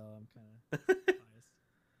well, so I'm kind of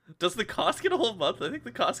biased. Does the cost get a whole month? I think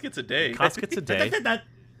the cost gets a day. Cost gets a day.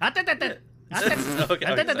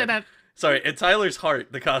 Okay, sorry, in Tyler's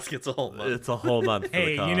heart, the cost gets a whole month. It's a whole month for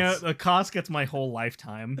Hey, the cost. you know, the cost gets my whole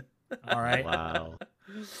lifetime. All right? Wow.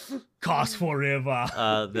 Cost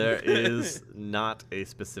forever. There is not a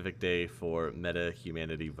specific day for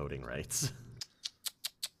meta-humanity voting rights.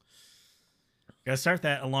 Gotta start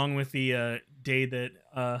that along with the day that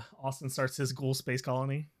Austin starts his ghoul space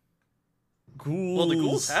colony. Ghouls. Well, the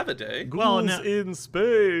ghouls have a day. Ghouls Well, no- in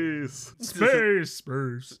space. Space.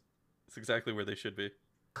 It's exactly where they should be.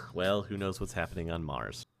 Well, who knows what's happening on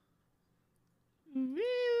Mars?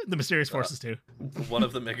 The mysterious forces too. One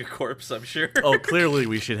of the megacorps, I'm sure. Oh, clearly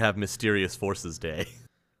we should have Mysterious Forces Day.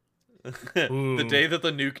 The day that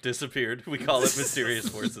the nuke disappeared. We call it Mysterious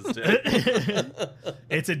Forces Day.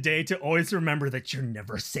 It's a day to always remember that you're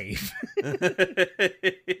never safe.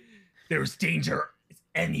 There's danger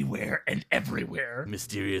anywhere and everywhere.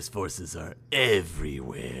 Mysterious forces are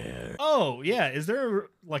everywhere. Oh, yeah. Is there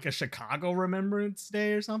like a Chicago Remembrance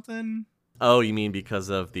Day or something? Oh, you mean because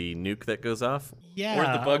of the nuke that goes off? Yeah.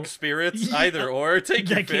 Or the bug spirits, Yeah. either or. Take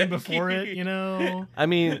your that came pick. before it, you know? I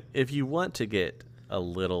mean, if you want to get a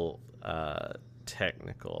little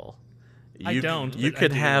technical, I don't, You but I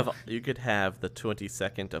could do. you could have the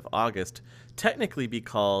 22nd of August technically be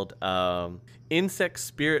called Insect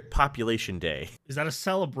Spirit Population Day. Is that a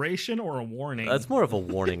celebration or a warning? That's more of a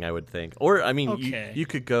warning, I would think. Or I mean, Okay. you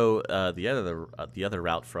could go the other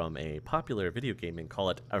route from a popular video game and call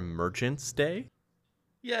it Emergence Day.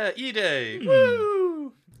 Yeah, E-Day. Hmm.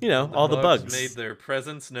 Woo! You know, all the bugs made their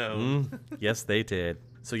presence known. Yes, they did.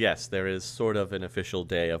 So yes, there is sort of an official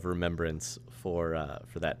day of remembrance for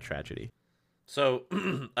that tragedy. So,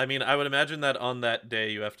 I mean, I would imagine that on that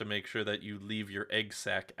day you have to make sure that you leave your egg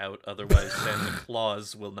sac out, otherwise Santa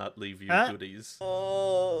Claus will not leave you goodies.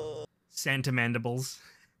 Santa mandibles.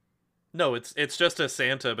 No, it's just a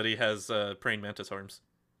Santa, but he has praying mantis arms.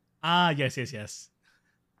 Ah, yes.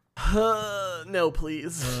 No,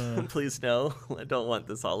 please. Please, no. I don't want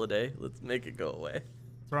this holiday. Let's make it go away.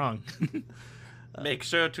 What's wrong? Make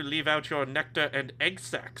sure to leave out your nectar and egg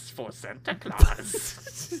sacs for Santa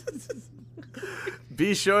Claus.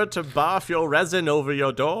 Be sure to barf your resin over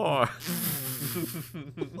your door.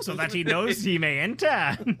 So that he knows he may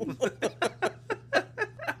enter.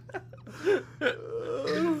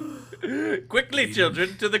 Quickly,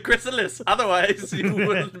 children, to the chrysalis. Otherwise, you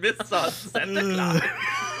will miss on Santa Claus.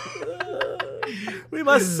 We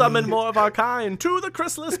must summon more of our kind to the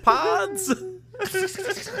chrysalis pods.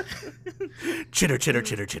 Chitter, chitter,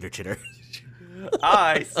 chitter, chitter, chitter.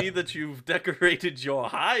 I see that you've decorated your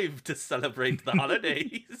hive to celebrate the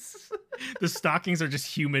holidays. The stockings are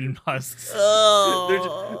just human husks.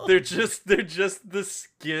 Oh. They're just the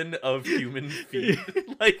skin of human feet,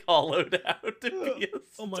 like hollowed out to be a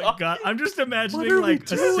Oh my stocking. god! I'm just imagining What are we like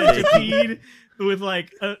a doing? centipede with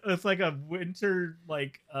like it's like a winter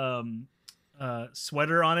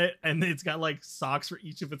sweater on it, and it's got like socks for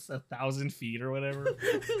each of its 1,000 feet or whatever.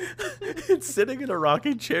 It's sitting in a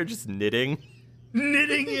rocking chair just knitting.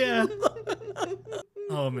 Knitting, yeah.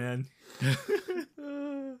 Oh man.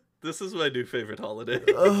 This is my new favorite holiday.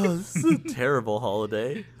 Oh, this is a terrible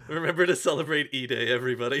holiday. Remember to celebrate E-Day,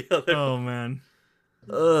 everybody. Oh man.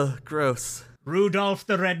 Ugh, gross. Rudolph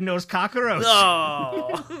the Red-Nosed Cockroach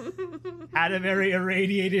Oh. had a very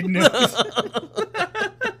irradiated nose.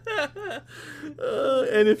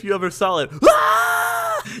 And if you ever saw it,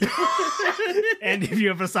 And if you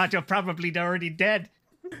ever saw it, you're probably already dead.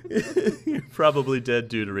 you're probably dead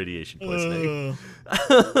due to radiation poisoning.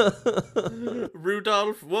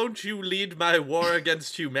 Rudolph, won't you lead my war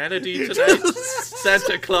against humanity tonight?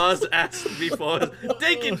 Santa Claus asked me for.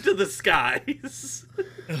 Take it to the skies.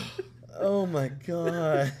 Oh my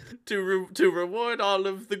god. To reward all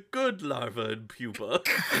of the good larva and pupa.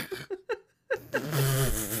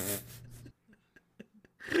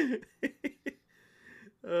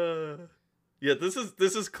 Yeah, this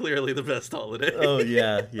is clearly the best holiday. Oh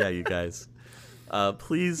yeah, you guys.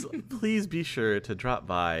 Please be sure to drop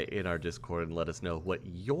by in our Discord and let us know what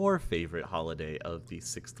your favorite holiday of the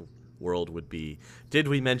Sixth World would be. Did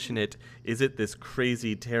we mention it? Is it this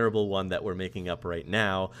crazy, terrible one that we're making up right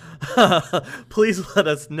now? Please let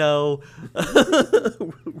us know.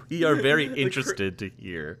 We are very interested to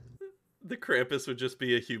hear. The Krampus would just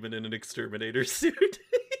be a human in an exterminator suit.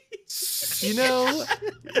 You know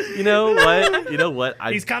what?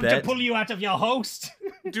 He's come to pull you out of your host.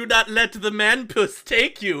 Do not let the man-puss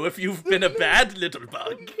take you if you've been a bad little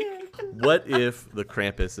bug. What if the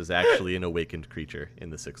Krampus is actually an awakened creature in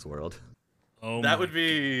the Sixth World? Oh, That would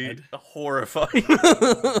be horrifying.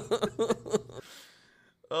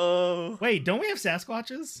 Oh. Wait, don't we have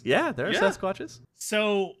Sasquatches? Yeah, there are Yeah. Sasquatches.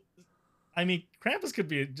 So, I mean, Krampus could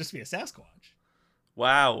just be a Sasquatch.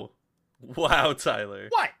 Wow, Tyler.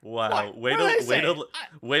 What? Wow. What? Way What did I to say?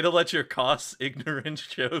 way to let your Koss ignorance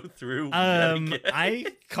show through. yet again. I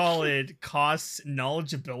call it cost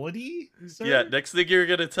knowledgeability. Sir? Yeah, next thing you're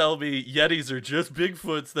gonna tell me Yetis are just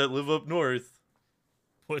Bigfoots that live up north.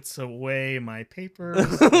 Puts away my papers.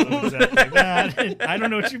 Exactly that. I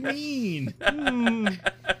don't know what you mean.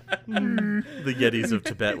 The Yetis of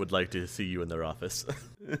Tibet would like to see you in their office.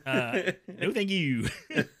 No, thank you.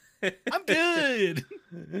 I'm good.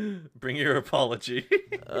 Bring your apology.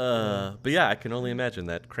 But yeah, I can only imagine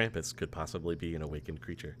that Krampus could possibly be an awakened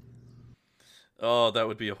creature. Oh, that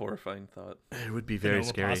would be a horrifying thought. It would be very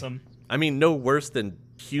scary. Opossum. I mean, no worse than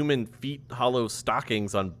human feet hollow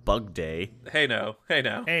stockings on Bug Day. Hey now. Hey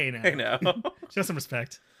now. Show some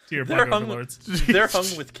respect to your They're bug hung, overlords. they're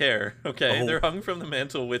hung with care, okay? Oh. They're hung from the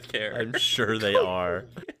mantle with care. I'm sure they are.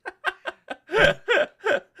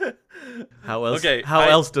 How else? Okay, How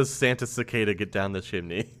else does Santa Cicada get down the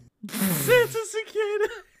chimney? Santa Cicada.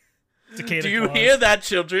 Cicada Do you claws. hear that,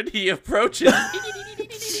 children? He approaches.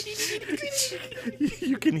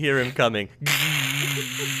 You can hear him coming.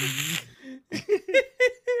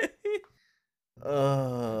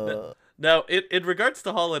 Now, in regards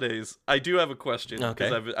to holidays, I do have a question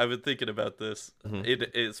because Okay. I've been thinking about this. Mhm.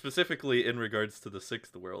 It specifically in regards to the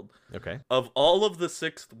Sixth World. Okay. Of all of the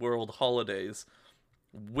Sixth World holidays,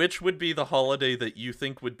 which would be the holiday that you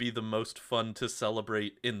think would be the most fun to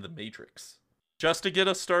celebrate in the Matrix? Just to get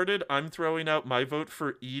us started, I'm throwing out my vote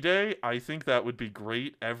for E-Day. I think that would be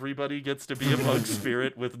great. Everybody gets to be a bug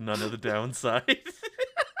spirit with none of the downsides.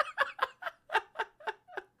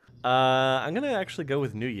 I'm gonna actually go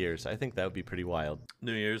with New Year's. I think that would be pretty wild.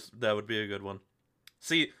 New Year's, that would be a good one.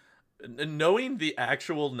 See, knowing the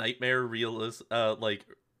actual nightmare reality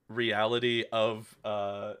of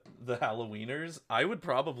the Halloweeners, I would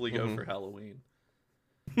probably go for Halloween.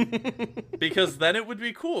 Because then it would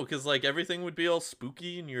be cool, because like everything would be all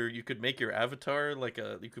spooky, and you could make your avatar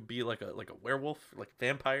you could be like a werewolf, like a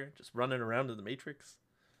vampire, just running around in the Matrix.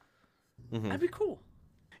 That'd be cool.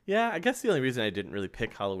 Yeah, I guess the only reason I didn't really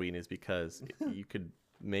pick Halloween is because you could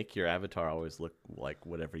make your avatar always look like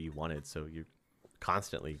whatever you wanted, so you're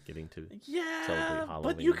constantly getting to celebrate Yeah, Halloween.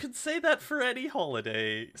 but you could say that for any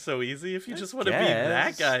holiday so easy if you just want to be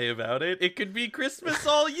guess. that guy about it. It could be Christmas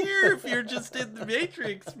all year if you're just in the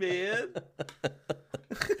Matrix, man.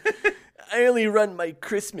 I only run my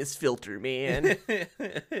Christmas filter, man.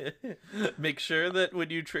 Make sure that when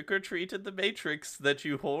you trick or treat in the Matrix, that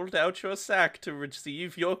you hold out your sack to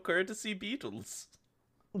receive your courtesy beetles.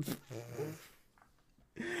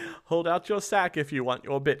 Hold out your sack if you want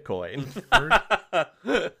your Bitcoin.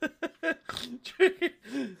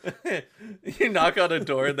 You knock on a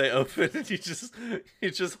door and they open, and you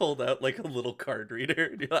just hold out like a little card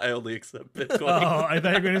reader. And I only accept Bitcoin. Oh, I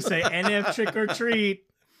thought you were going to say NF trick or treat.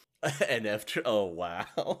 Oh,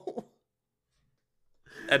 wow.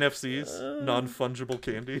 NFCs, non-fungible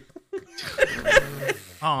candy.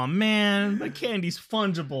 Oh man, the candy's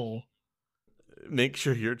fungible. Make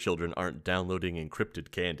sure your children aren't downloading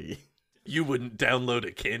encrypted candy. You wouldn't download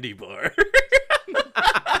a candy bar.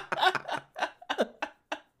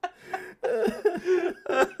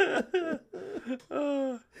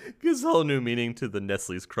 Gives a whole new meaning to the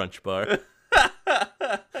Nestle's Crunch Bar.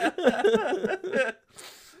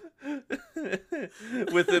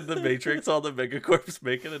 Within the Matrix, all the megacorps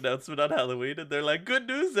make an announcement on Halloween, and they're like, "Good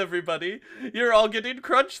news, everybody! You're all getting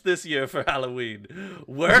crunch this year for Halloween.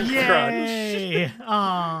 Work crunch." Yay!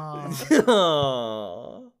 Aww.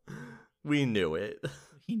 Aw. We knew it.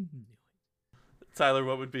 Tyler,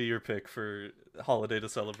 what would be your pick for holiday to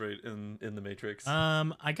celebrate in the Matrix?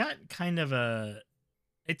 I got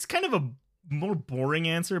it's kind of a more boring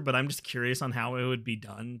answer, but I'm just curious on how it would be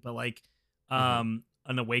done. But like, an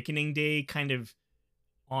Awakening Day kind of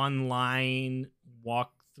online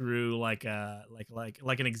walk through, like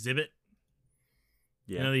an exhibit.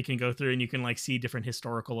 Yeah. You know, you can go through and you can like see different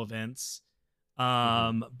historical events.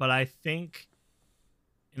 But I think,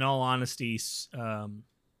 in all honesty,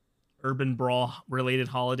 urban brawl related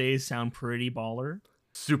holidays sound pretty baller.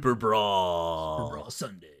 Super Brawl. Super Brawl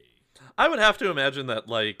Sunday. I would have to imagine that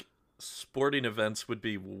like sporting events would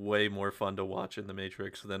be way more fun to watch in the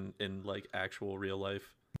Matrix than in like actual real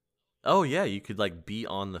life. Oh yeah, you could like be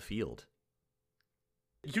on the field.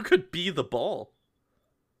 You could be the ball.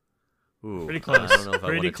 Ooh, Pretty close. I don't know if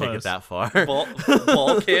Pretty I want to take close. it that far.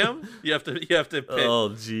 Ball cam. You have to pay, Oh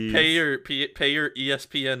geez. pay your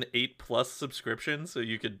ESPN 8+ subscription so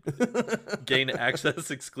you could gain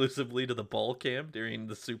access exclusively to the ball cam during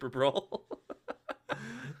the Super Brawl.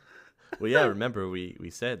 Well, yeah. Remember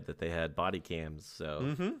we said that they had body cams,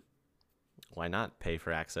 so why not pay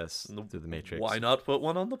for access through the Matrix? Why not put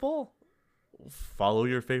one on the ball? Follow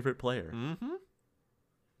your favorite player? Mm-hmm.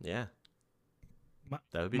 Yeah.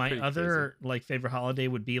 That would be My pretty other like favorite holiday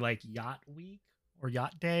would be like Yacht Week or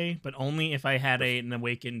Yacht Day, but only if I had an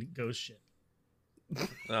awakened ghost ship.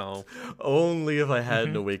 Oh, crazy. Only if I had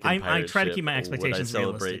an awakened pirate I try to ship keep my would I expectations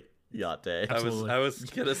celebrate realistic. Yacht Day. Absolutely. I was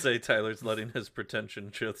gonna say Tyler's letting his pretension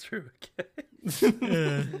show through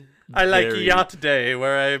again. I like Very- Yacht Day,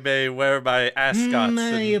 where I may wear my ascots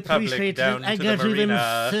in public down to the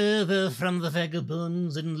marina. further from the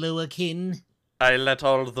vagabonds and lower kin. I let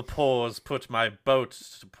all the pores put my boat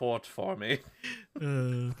to port for me.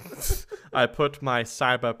 I put my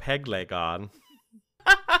cyber peg leg on.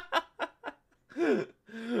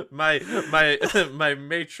 my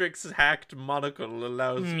Matrix hacked monocle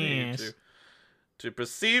allows me to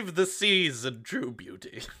perceive the seas in true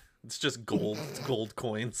beauty. It's just gold. It's gold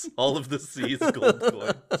coins. All of the seas gold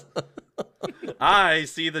coins. I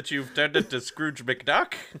see that you've turned into Scrooge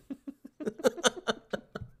McDuck.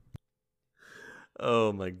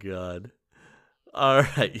 Oh my god. All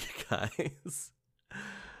right, you guys.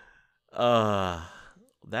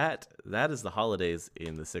 That is the holidays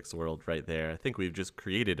in the Sixth World right there. I think we've just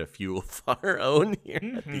created a few of our own here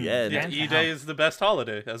at the end. Yeah, E-Day is the best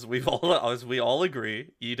holiday, as we all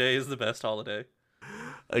agree. E-Day is the best holiday.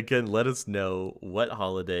 Again, let us know what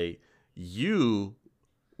holiday you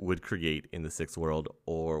would create in the Sixth World,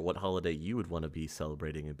 or what holiday you would want to be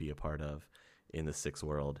celebrating and be a part of in the Sixth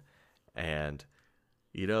World. And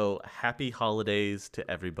happy holidays to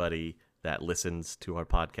everybody that listens to our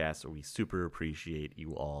podcast. We super appreciate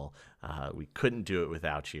you all. We couldn't do it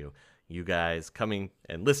without you. You guys coming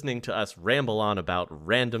and listening to us ramble on about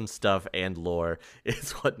random stuff and lore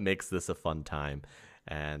is what makes this a fun time.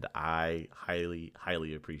 And I highly,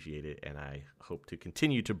 highly appreciate it. And I hope to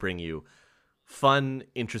continue to bring you fun,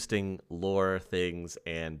 interesting lore things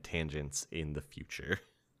and tangents in the future.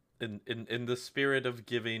 In the spirit of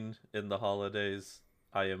giving in the holidays,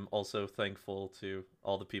 I am also thankful to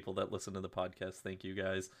all the people that listen to the podcast. Thank you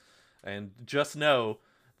guys. And just know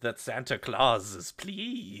that Santa Claus is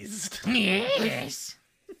pleased. Yes.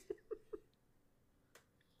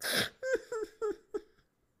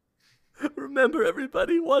 Remember,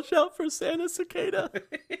 everybody, watch out for Santa Cicada.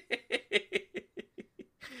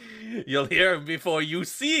 You'll hear him before you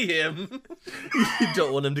see him. You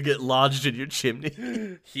don't want him to get lodged in your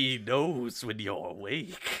chimney. He knows when you're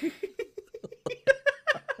awake.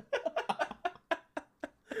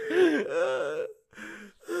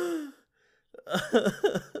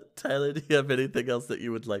 Tyler, do you have anything else that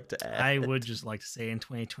you would like to add? I would just like to say in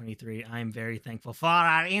 2023, I'm very thankful for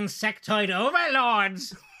our insectoid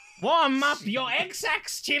overlords. Warm up your egg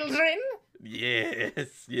sacs, children.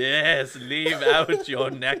 Yes, leave out your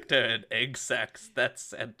nectar and egg sacs that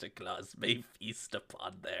Santa Claus may feast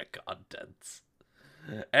upon their contents.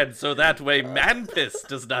 And so that way Manpiss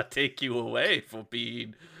does not take you away for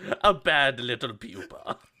being a bad little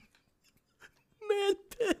pupa.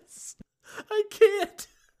 Manpiss. I can't.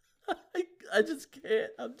 I just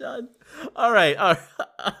can't. I'm done. All right,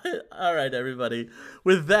 everybody.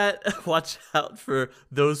 With that, watch out for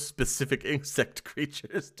those specific insect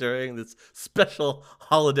creatures during this special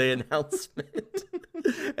holiday announcement.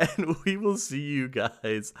 And we will see you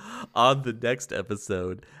guys on the next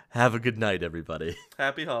episode. Have a good night, everybody.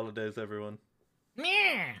 Happy holidays, everyone.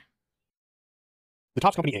 Yeah. The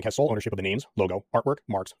Topps Company Inc. has sole ownership of the names, logo, artwork,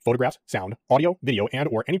 marks, photographs, sound, audio, video, and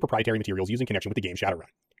or any proprietary materials used in connection with the game Shadowrun.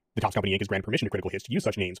 The Topps Company Inc. has granted permission to Critical Hits to use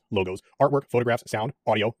such names, logos, artwork, photographs, sound,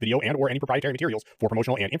 audio, video, and or any proprietary materials for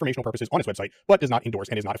promotional and informational purposes on its website, but does not endorse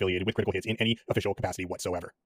and is not affiliated with Critical Hits in any official capacity whatsoever.